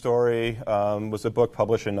remember the story, was a book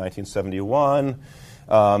published in 1971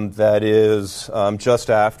 that is just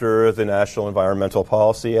after the National Environmental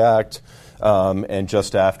Policy Act and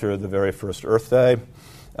just after the very first Earth Day,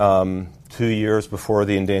 2 years before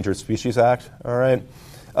the Endangered Species Act, all right?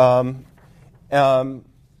 And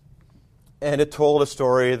it told a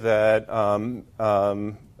story that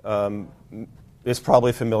is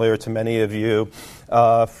probably familiar to many of you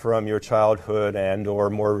from your childhood and or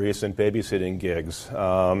more recent babysitting gigs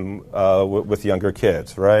with younger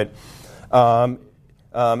kids, right?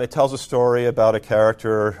 It tells a story about a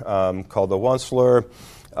character called the Onceler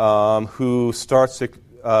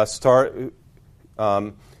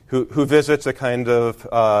who visits a kind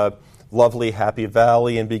of lovely, happy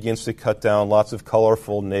valley and begins to cut down lots of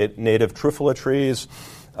colorful native truffula trees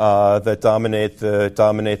that dominate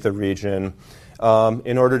the region.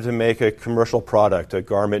 In order to make a commercial product, a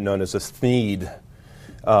garment known as a thneed,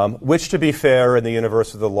 which, to be fair, in the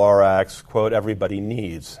universe of the Lorax, quote, everyone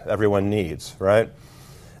needs, right?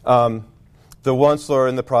 The Onceler,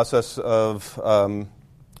 in the process of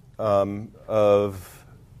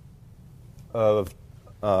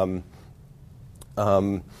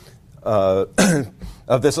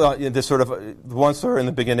of this sort of Wuentzler in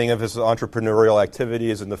the beginning of his entrepreneurial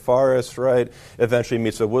activities in the forest, right? Eventually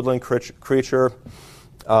meets a woodland creature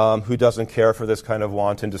who doesn't care for this kind of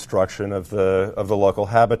wanton destruction of the local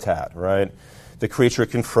habitat, right? The creature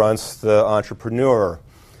confronts the entrepreneur.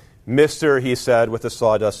 "Mister," he said with a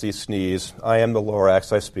sawdusty sneeze, "I am the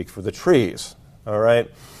Lorax. I speak for the trees." All right.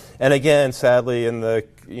 And again, sadly, in Dr.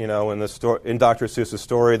 Seuss's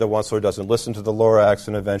story, the Wuentzler doesn't listen to the Lorax,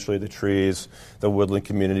 and eventually the trees, the woodland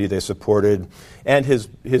community they supported, and his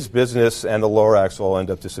business and the Lorax all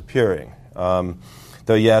end up disappearing.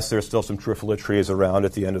 Though yes, there's still some Truffaut trees around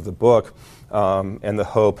at the end of the book, and the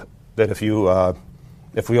hope that if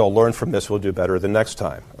we all learn from this, we'll do better the next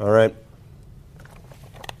time. All right.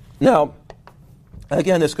 Now,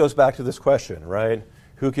 again, this goes back to this question, right?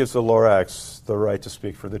 Who gives the Lorax the right to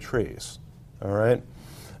speak for the trees? All right.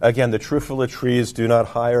 Again, the Truffaut trees do not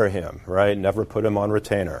hire him, right? Never put him on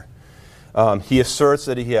retainer. He asserts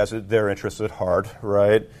that he has their interests at heart,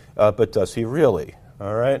 right? But does he really?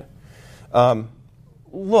 All right.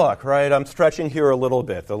 Look, right, I'm stretching here a little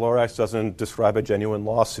bit. The Lorax doesn't describe a genuine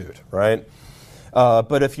lawsuit, right?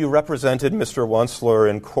 But if you represented Mr. Wuentzler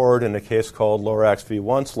in court in a case called Lorax v.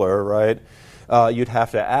 Wuentzler, right, you'd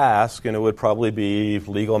have to ask, and it would probably be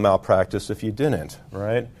legal malpractice if you didn't,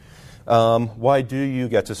 right? Why do you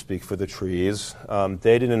get to speak for the trees?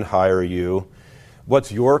 They didn't hire you.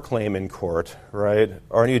 What's your claim in court, right?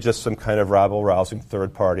 Aren't you just some kind of rabble-rousing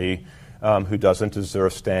third party who doesn't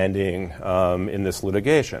deserve standing in this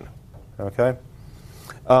litigation? Okay?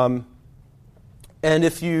 And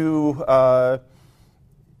if you,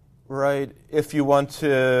 if you want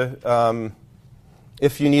to,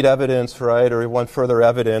 if you need evidence, right, or you want further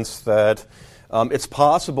evidence that it's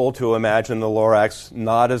possible to imagine the Lorax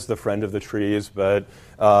not as the friend of the trees, but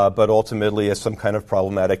ultimately as some kind of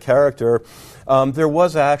problematic character, there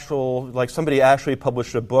was somebody actually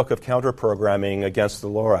published a book of counter-programming against the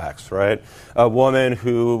Lorax, right? A woman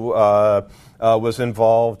who was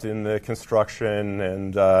involved in the construction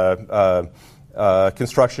and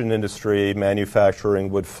construction industry, manufacturing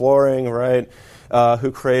wood flooring, right?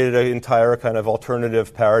 Who created an entire kind of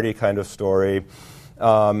alternative parody kind of story,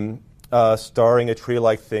 starring a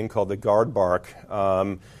tree-like thing called the guardbark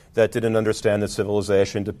that didn't understand that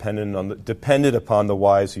civilization depended upon the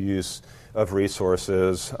wise use of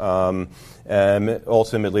resources, and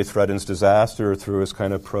ultimately threatens disaster through his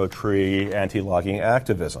kind of pro-tree, anti-logging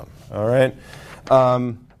activism. All right.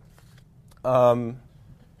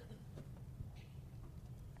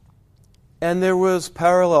 And there was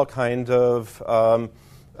parallel kind of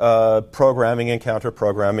programming and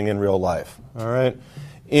counter-programming in real life. All right.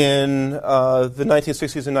 In the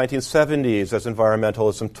 1960s and 1970s, as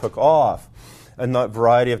environmentalism took off, a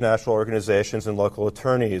variety of national organizations and local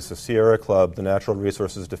attorneys, the Sierra Club, the Natural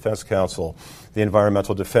Resources Defense Council, the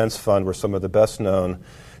Environmental Defense Fund were some of the best known,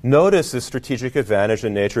 noticed the strategic advantage that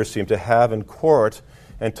nature seemed to have in court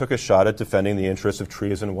and took a shot at defending the interests of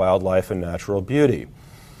trees and wildlife and natural beauty.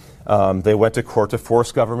 They went to court to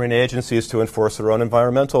force government agencies to enforce their own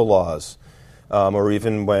environmental laws, or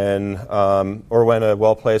when a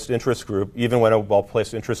well-placed interest group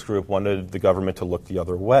wanted the government to look the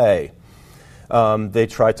other way. They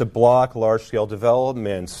tried to block large-scale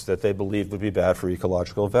developments that they believed would be bad for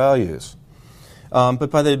ecological values. But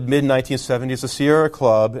by the mid-1970s, the Sierra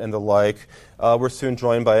Club and the like were soon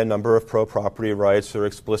joined by a number of pro-property rights or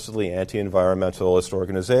explicitly anti-environmentalist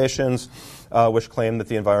organizations, which claimed that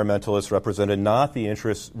the environmentalists represented not the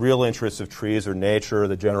real interests of trees or nature or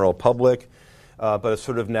the general public, but a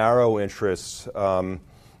sort of narrow interests of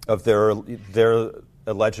their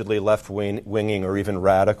allegedly left-winging or even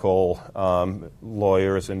radical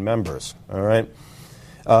lawyers and members. All right.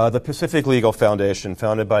 The Pacific Legal Foundation,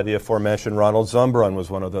 founded by the aforementioned Ronald Zumbrun, was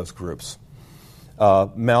one of those groups.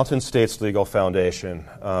 Mountain States Legal Foundation,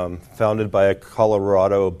 founded by a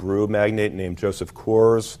Colorado brew magnate named Joseph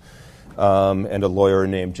Coors and a lawyer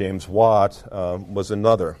named James Watt, was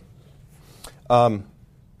another.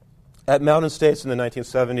 At Mountain States in the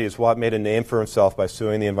 1970s, Watt made a name for himself by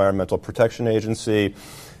suing the Environmental Protection Agency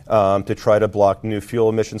to try to block new fuel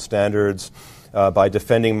emission standards, by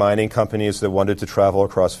defending mining companies that wanted to travel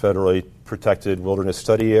across federally protected wilderness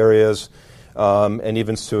study areas, and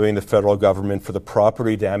even suing the federal government for the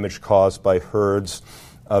property damage caused by herds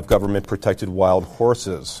of government-protected wild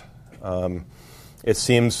horses. It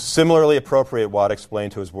seems similarly appropriate, Watt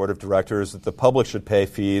explained to his board of directors, that the public should pay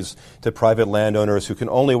fees to private landowners who can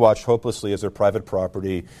only watch hopelessly as their private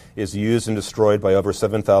property is used and destroyed by over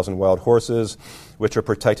 7,000 wild horses, which are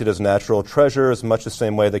protected as natural treasures, much the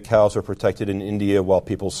same way that cows are protected in India while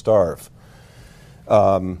people starve.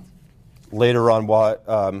 Later on,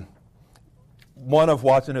 Watt one of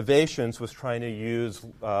Watt's innovations was trying to use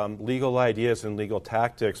legal ideas and legal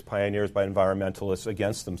tactics pioneered by environmentalists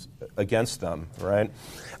against them, right?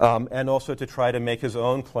 And also to try to make his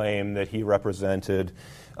own claim that he represented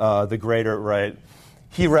the greater, right?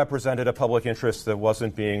 He represented a public interest that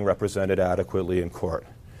wasn't being represented adequately in court.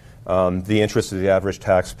 The interest of the average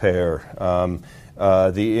taxpayer,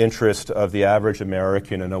 the interest of the average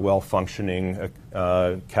American in a well-functioning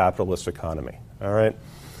capitalist economy, all right?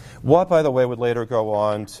 Watt, by the way, would later go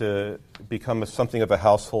on to become something of a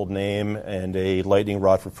household name and a lightning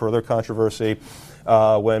rod for further controversy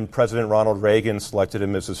when President Ronald Reagan selected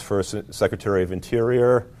him as his first Secretary of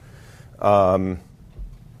Interior, a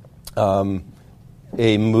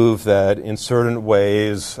move that in certain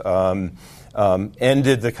ways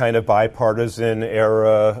ended the kind of bipartisan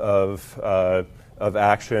era of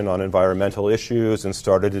action on environmental issues and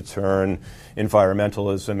started to turn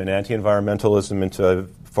environmentalism and anti-environmentalism into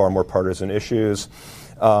far more partisan issues,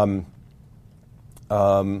 as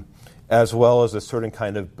well as a certain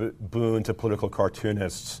kind of boon to political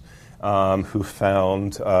cartoonists who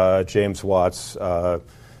found James Watt's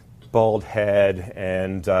bald head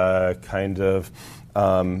and kind of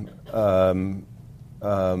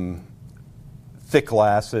thick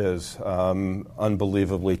glasses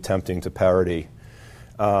unbelievably tempting to parody.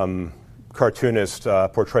 Cartoonist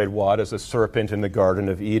portrayed Watt as a serpent in the Garden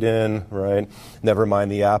of Eden, right? Never mind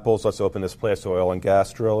the apples, let's open this place to oil and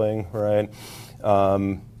gas drilling, right?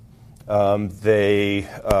 They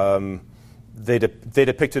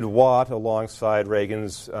depicted Watt alongside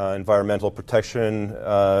Reagan's Environmental Protection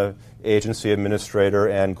Agency administrator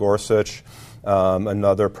Ann Gorsuch,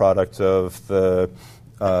 another product of the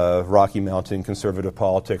Rocky Mountain conservative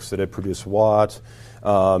politics that had produced Watt,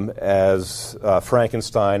 as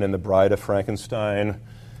Frankenstein and the Bride of Frankenstein,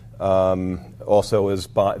 also as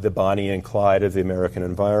the Bonnie and Clyde of the American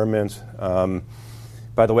environment.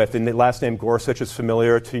 By the way, if the last name Gorsuch is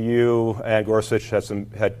familiar to you, Ann Gorsuch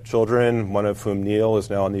had children, one of whom, Neil, is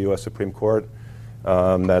now on the U.S. Supreme Court.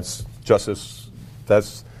 That's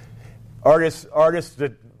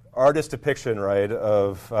artist depiction, right,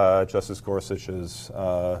 of Justice Gorsuch's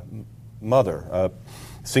mother, a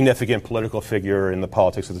significant political figure in the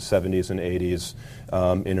politics of the 70s and 80s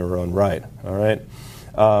in her own right. All right.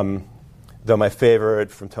 Though my favorite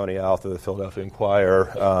from Tony Alth of the Philadelphia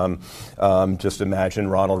Inquirer, just imagine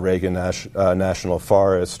Ronald Reagan National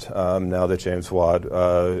Forest now that James Watt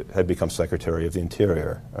had become Secretary of the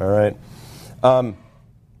Interior. All right. All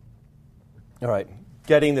right.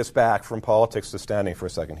 Getting this back from politics to standing for a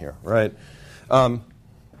second here, right?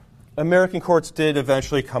 American courts did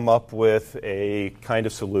eventually come up with a kind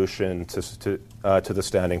of solution to the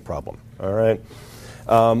standing problem, all right?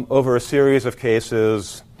 Over a series of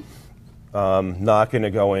cases, not going to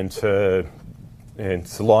go into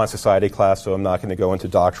it's a law and society class, so I'm not going to go into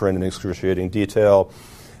doctrine in excruciating detail.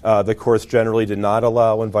 The courts generally did not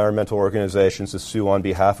allow environmental organizations to sue on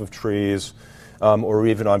behalf of trees or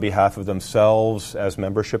even on behalf of themselves as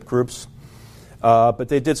membership groups. But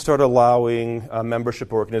they did start allowing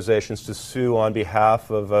membership organizations to sue on behalf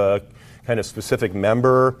of a kind of specific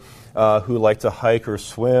member who liked to hike or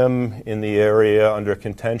swim in the area under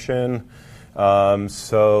contention.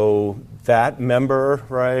 So that member,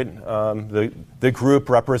 right, the group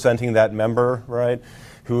representing that member, right,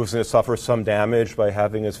 who was going to suffer some damage by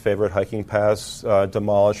having his favorite hiking paths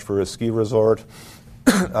demolished for a ski resort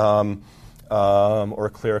or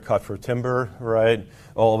clear cut for timber, right,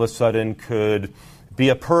 all of a sudden could be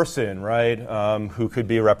a person, right, who could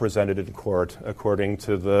be represented in court according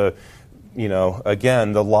to the,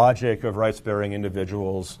 again, the logic of rights-bearing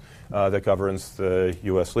individuals that governs the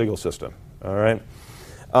U.S. legal system. All right.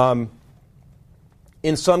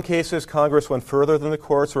 In some cases, Congress went further than the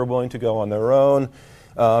courts were willing to go on their own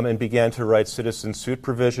and began to write citizen suit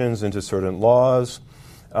provisions into certain laws.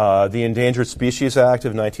 The Endangered Species Act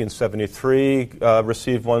of 1973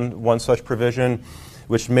 received one such provision,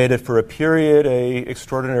 which made it for a period a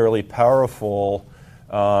extraordinarily powerful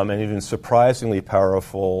and even surprisingly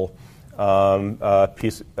powerful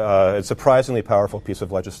piece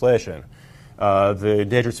of legislation. The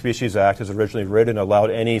Endangered Species Act, as originally written,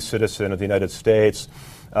 allowed any citizen of the United States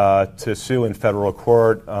to sue in federal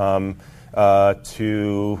court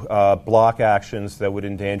to block actions that would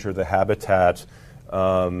endanger the habitat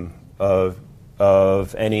of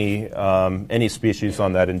any species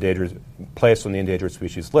on that placed on the endangered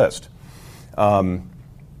species list. The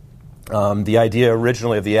idea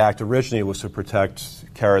originally of the act was to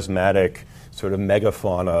protect charismatic sort of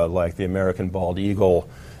megafauna like the American bald eagle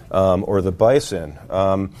or the bison.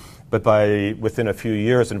 But within a few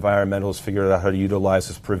years, environmentalists figured out how to utilize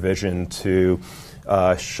this provision to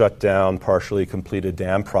shut down partially completed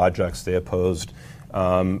dam projects they opposed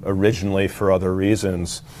originally for other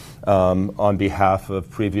reasons on behalf of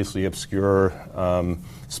previously obscure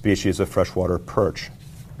species of freshwater perch.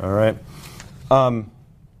 All right.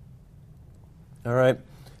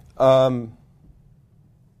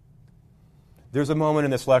 There's a moment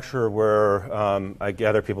in this lecture where I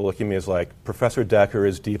gather people looking at me as like, Professor Decker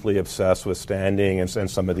is deeply obsessed with standing and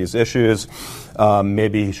some of these issues.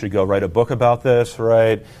 Maybe he should go write a book about this,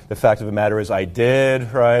 right? The fact of the matter is I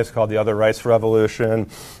did, right? It's called The Other Rights Revolution.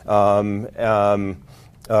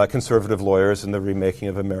 Conservative lawyers and the remaking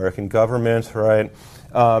of American government, right?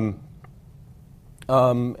 And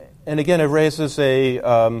again, it raises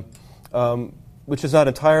a... which is not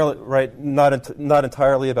entirely right, not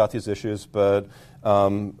entirely about these issues, but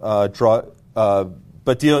deals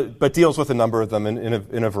with a number of them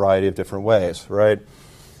in a variety of different ways, right?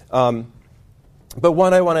 But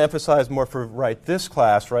one I want to emphasize more for this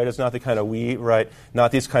class, right, is not the kind of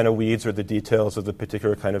not these kind of weeds or the details of the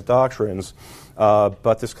particular kind of doctrines,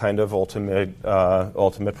 but this kind of ultimate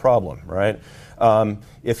problem, right?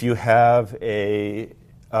 If you have a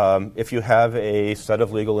set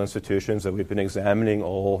of legal institutions that we've been examining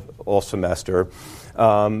all semester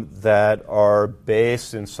that are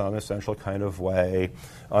based in some essential kind of way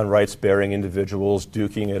on rights-bearing individuals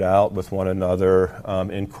duking it out with one another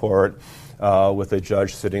in court, with a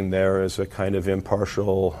judge sitting there as a kind of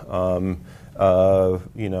impartial,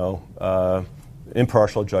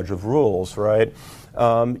 impartial judge of rules, right?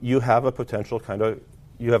 You have a potential kind of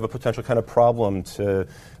problem to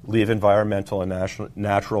leave environmental and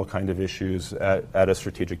natural kind of issues at a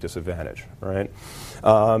strategic disadvantage, right?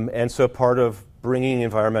 And so part of bringing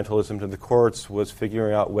environmentalism to the courts was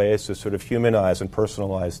figuring out ways to sort of humanize and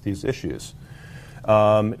personalize these issues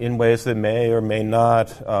in ways that may or may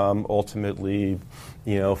not ultimately,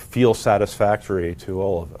 feel satisfactory to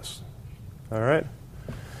all of us. All right?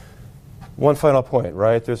 One final point,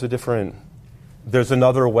 right? There's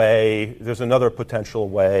another potential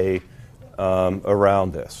way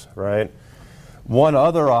around this, right? One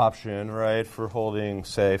other option, right, for holding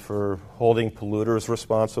polluters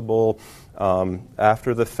responsible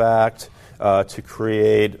after the fact to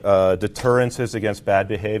create deterrences against bad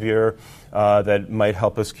behavior that might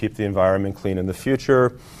help us keep the environment clean in the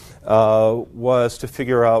future was to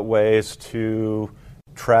figure out ways to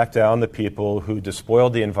track down the people who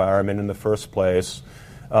despoiled the environment in the first place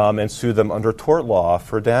and sue them under tort law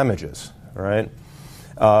for damages, right?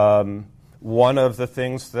 One of the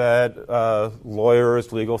things that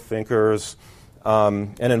lawyers, legal thinkers,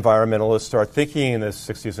 and environmentalists start thinking in the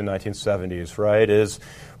 60s and 1970s, right, is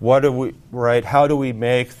how do we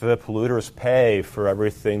make the polluters pay for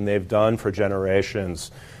everything they've done for generations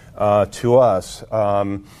to us?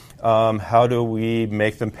 How do we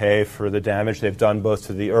make them pay for the damage they've done both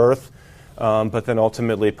to the earth, but then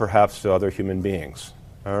ultimately perhaps to other human beings?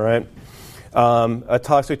 All right? A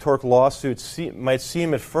toxic tort lawsuit might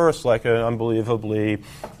seem at first like an unbelievably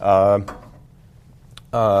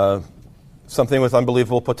something with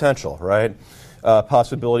unbelievable potential, right?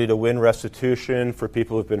 Possibility to win restitution for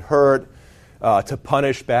people who've been hurt, to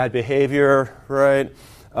punish bad behavior, right?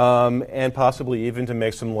 And possibly even to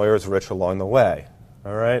make some lawyers rich along the way,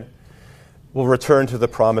 all right? We'll return to the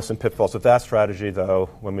promise and pitfalls of that strategy, though,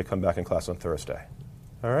 when we come back in class on Thursday.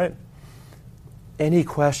 All right? Any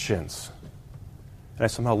questions? And I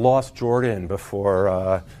somehow lost Jordan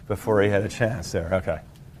before he had a chance there. Okay.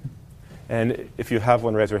 And if you have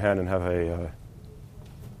one, raise your hand and have a...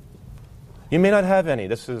 You may not have any.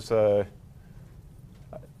 This is... I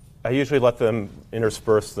usually let them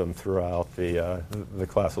intersperse them throughout the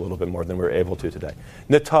class a little bit more than we were able to today.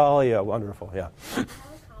 Natalia, wonderful, yeah. I have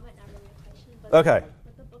a comment, not really a question. But okay.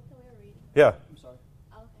 With the book that we were reading. Yeah. I'm sorry.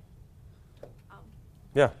 Oh, okay.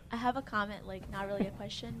 Yeah. I have a comment, not really a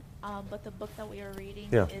question, but the book that we were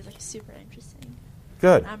reading is super interesting.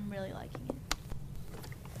 Good. I'm really liking it.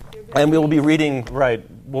 And we'll be reading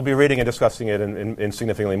and discussing it in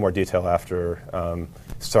significantly more detail after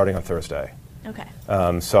starting on Thursday. Okay.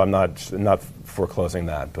 So I'm not foreclosing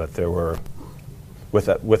that, but there were,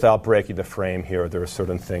 without breaking the frame here, there are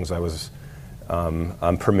certain things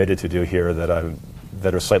I'm permitted to do here that I'm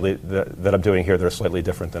doing here that are slightly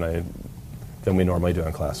different than we normally do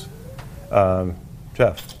in class.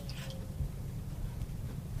 Jeff.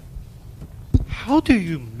 How do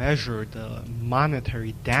you measure the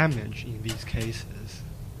monetary damage in these cases?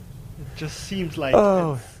 It just seems like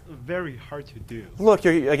it's very hard to do. Look,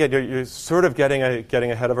 you're sort of getting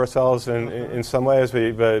ahead of ourselves in some ways,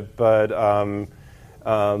 but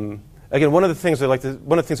again, one of the things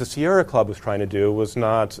the Sierra Club was trying to do was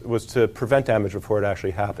to prevent damage before it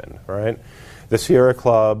actually happened. Right? The Sierra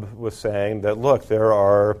Club was saying that, look, there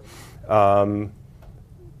are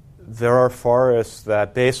forests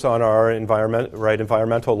that, based on our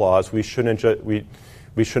environmental laws, we shouldn't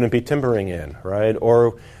be timbering in, right?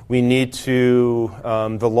 Or we need to.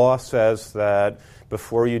 The law says that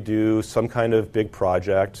before you do some kind of big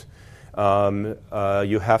project,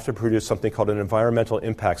 you have to produce something called an environmental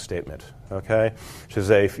impact statement. Okay, which is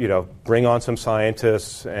bring on some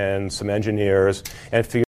scientists and some engineers and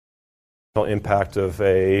figure out what the impact of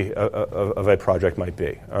a project might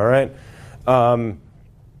be. All right.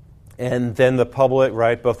 And then the public,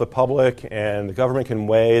 right, both the public and the government can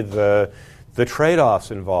weigh the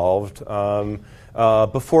trade-offs involved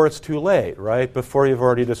before it's too late, right? Before you've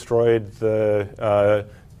already destroyed the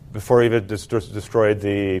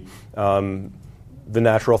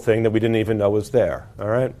natural thing that we didn't even know was there. All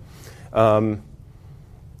right.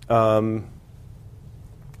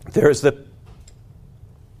 There's the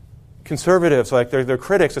conservatives, like their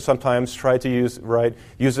critics, have sometimes tried to use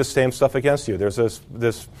the same stuff against you. There's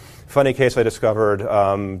this funny case I discovered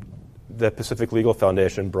that Pacific Legal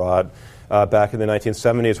Foundation brought back in the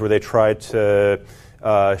 1970s, where they tried to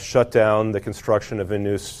shut down the construction of a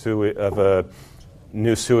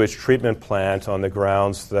new sewage treatment plant on the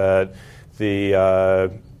grounds that a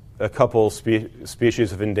couple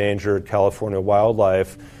species of endangered California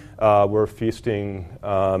wildlife were feasting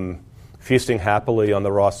happily on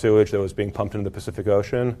the raw sewage that was being pumped into the Pacific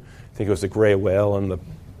Ocean. I think it was the gray whale and the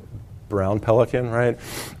brown pelican, right?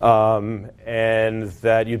 And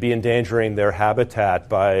that you'd be endangering their habitat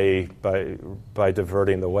by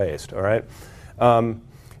diverting the waste. All right.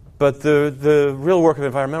 But the real work of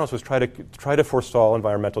environmentalists was try to forestall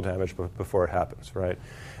environmental damage before it happens, right?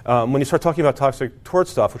 When you start talking about toxic tort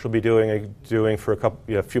stuff, which we'll be doing for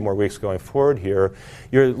a few more weeks going forward here,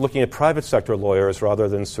 you're looking at private sector lawyers rather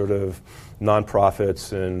than sort of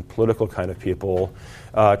nonprofits and political kind of people,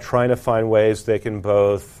 trying to find ways they can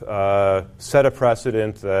both set a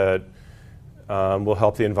precedent that will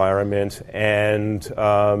help the environment and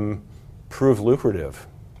prove lucrative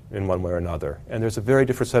in one way or another. And there's a very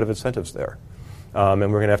different set of incentives there. And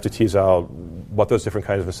we're going to have to tease out what those different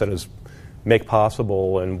kinds of incentives make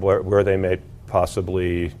possible and where they may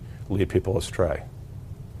possibly lead people astray.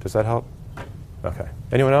 Does that help? Okay.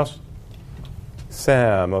 Anyone else?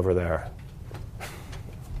 Sam, over there.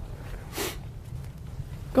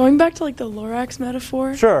 Going back to the Lorax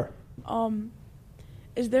metaphor. Sure.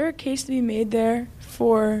 Is there a case to be made there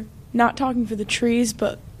for not talking for the trees,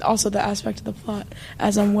 but also the aspect of the plot,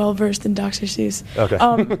 as I'm well versed in Dr. Seuss? Okay.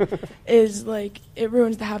 Is it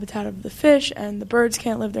ruins the habitat of the fish, and the birds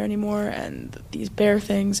can't live there anymore, and these bear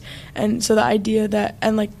things, and so the idea that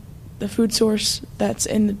the food source that's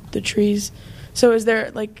in the trees. So is there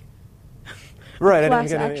right,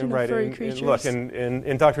 class action of furry creatures? Look,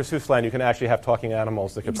 in Dr. Seuss land, you can actually have talking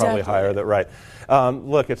animals that could probably hire that. Right.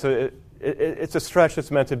 Look, it's a stretch that's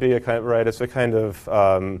meant to be a kind of right. It's a kind of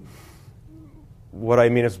what I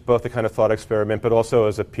mean is both a kind of thought experiment, but also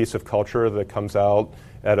as a piece of culture that comes out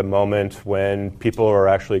at a moment when people are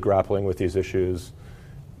actually grappling with these issues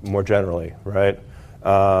more generally, right?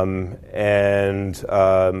 Again,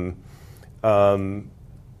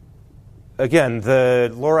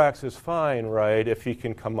 the Lorax is fine, right, if you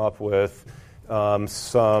can come up with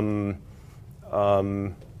some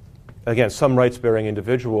rights-bearing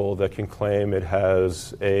individual that can claim it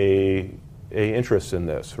has a interest in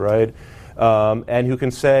this, right? And who can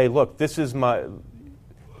say, look,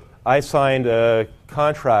 I signed a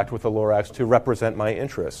contract with the Lorax to represent my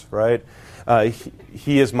interests, right?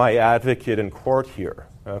 He is my advocate in court here,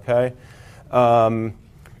 okay?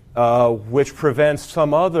 Which prevents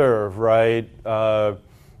some other, right, Dr.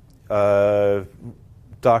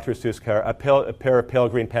 Seuss character, a pair of pale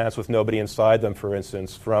green pants with nobody inside them, for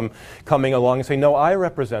instance, from coming along and saying, no, I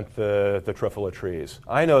represent the Truffaut trees.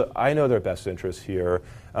 I know their best interests here.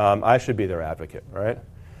 I should be their advocate, right?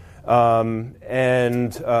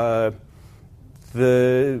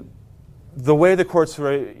 The way the courts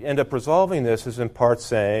end up resolving this is in part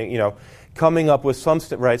saying, coming up with some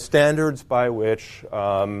standards by which,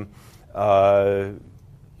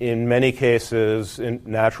 in many cases,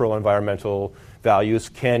 natural environmental values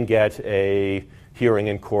can get a hearing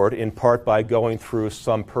in court, in part by going through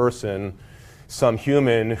some person, some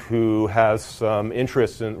human who has some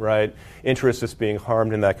interest is being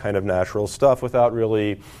harmed in that kind of natural stuff without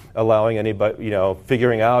really allowing anybody,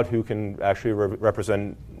 figuring out who can actually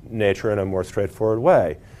represent nature in a more straightforward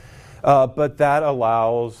way. But that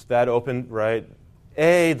allows that open, right,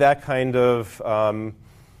 that kind of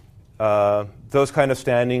Those kind of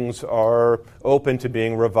standings are open to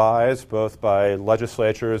being revised both by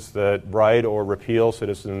legislatures that write or repeal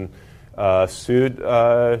citizen suit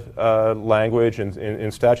language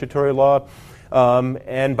in statutory law,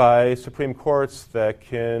 and by Supreme Courts that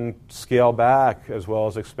can scale back as well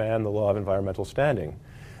as expand the law of environmental standing,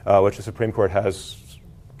 which the Supreme Court has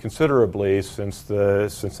considerably since the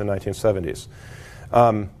 1970s.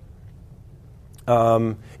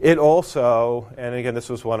 It also, and again, this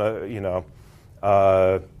was one of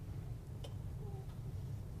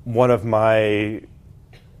my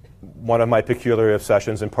peculiar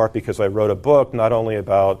obsessions, in part because I wrote a book not only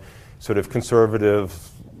about sort of conservative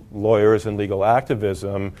lawyers and legal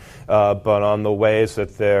activism, but on the ways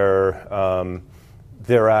that their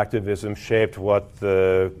activism shaped what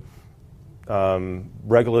the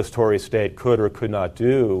regulatory state could or could not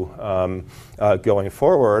do going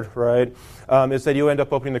forward, right? Is that you end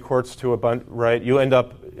up opening the courts to a bunch, right? You end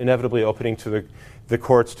up inevitably opening to the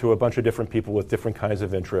courts to a bunch of different people with different kinds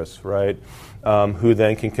of interests, right? Who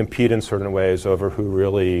then can compete in certain ways over who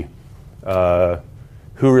really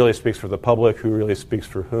speaks for the public, who really speaks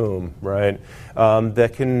for whom, right?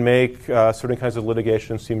 That can make certain kinds of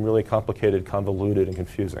litigation seem really complicated, convoluted, and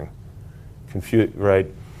confusing. Right?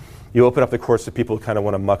 You open up the courts to people who kind of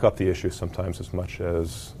want to muck up the issues sometimes as much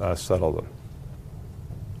as settle them.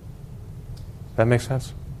 That makes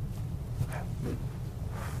sense?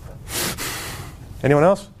 Anyone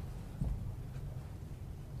else?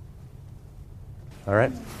 All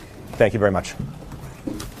right. Thank you very much.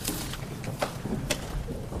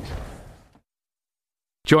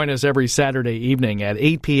 Join us every Saturday evening at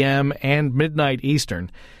 8 p.m. and midnight Eastern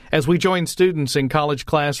as we join students in college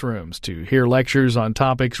classrooms to hear lectures on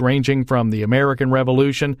topics ranging from the American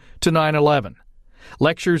Revolution to 9/11.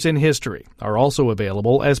 Lectures in history are also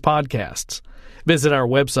available as podcasts. Visit our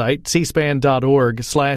website, cspan.org/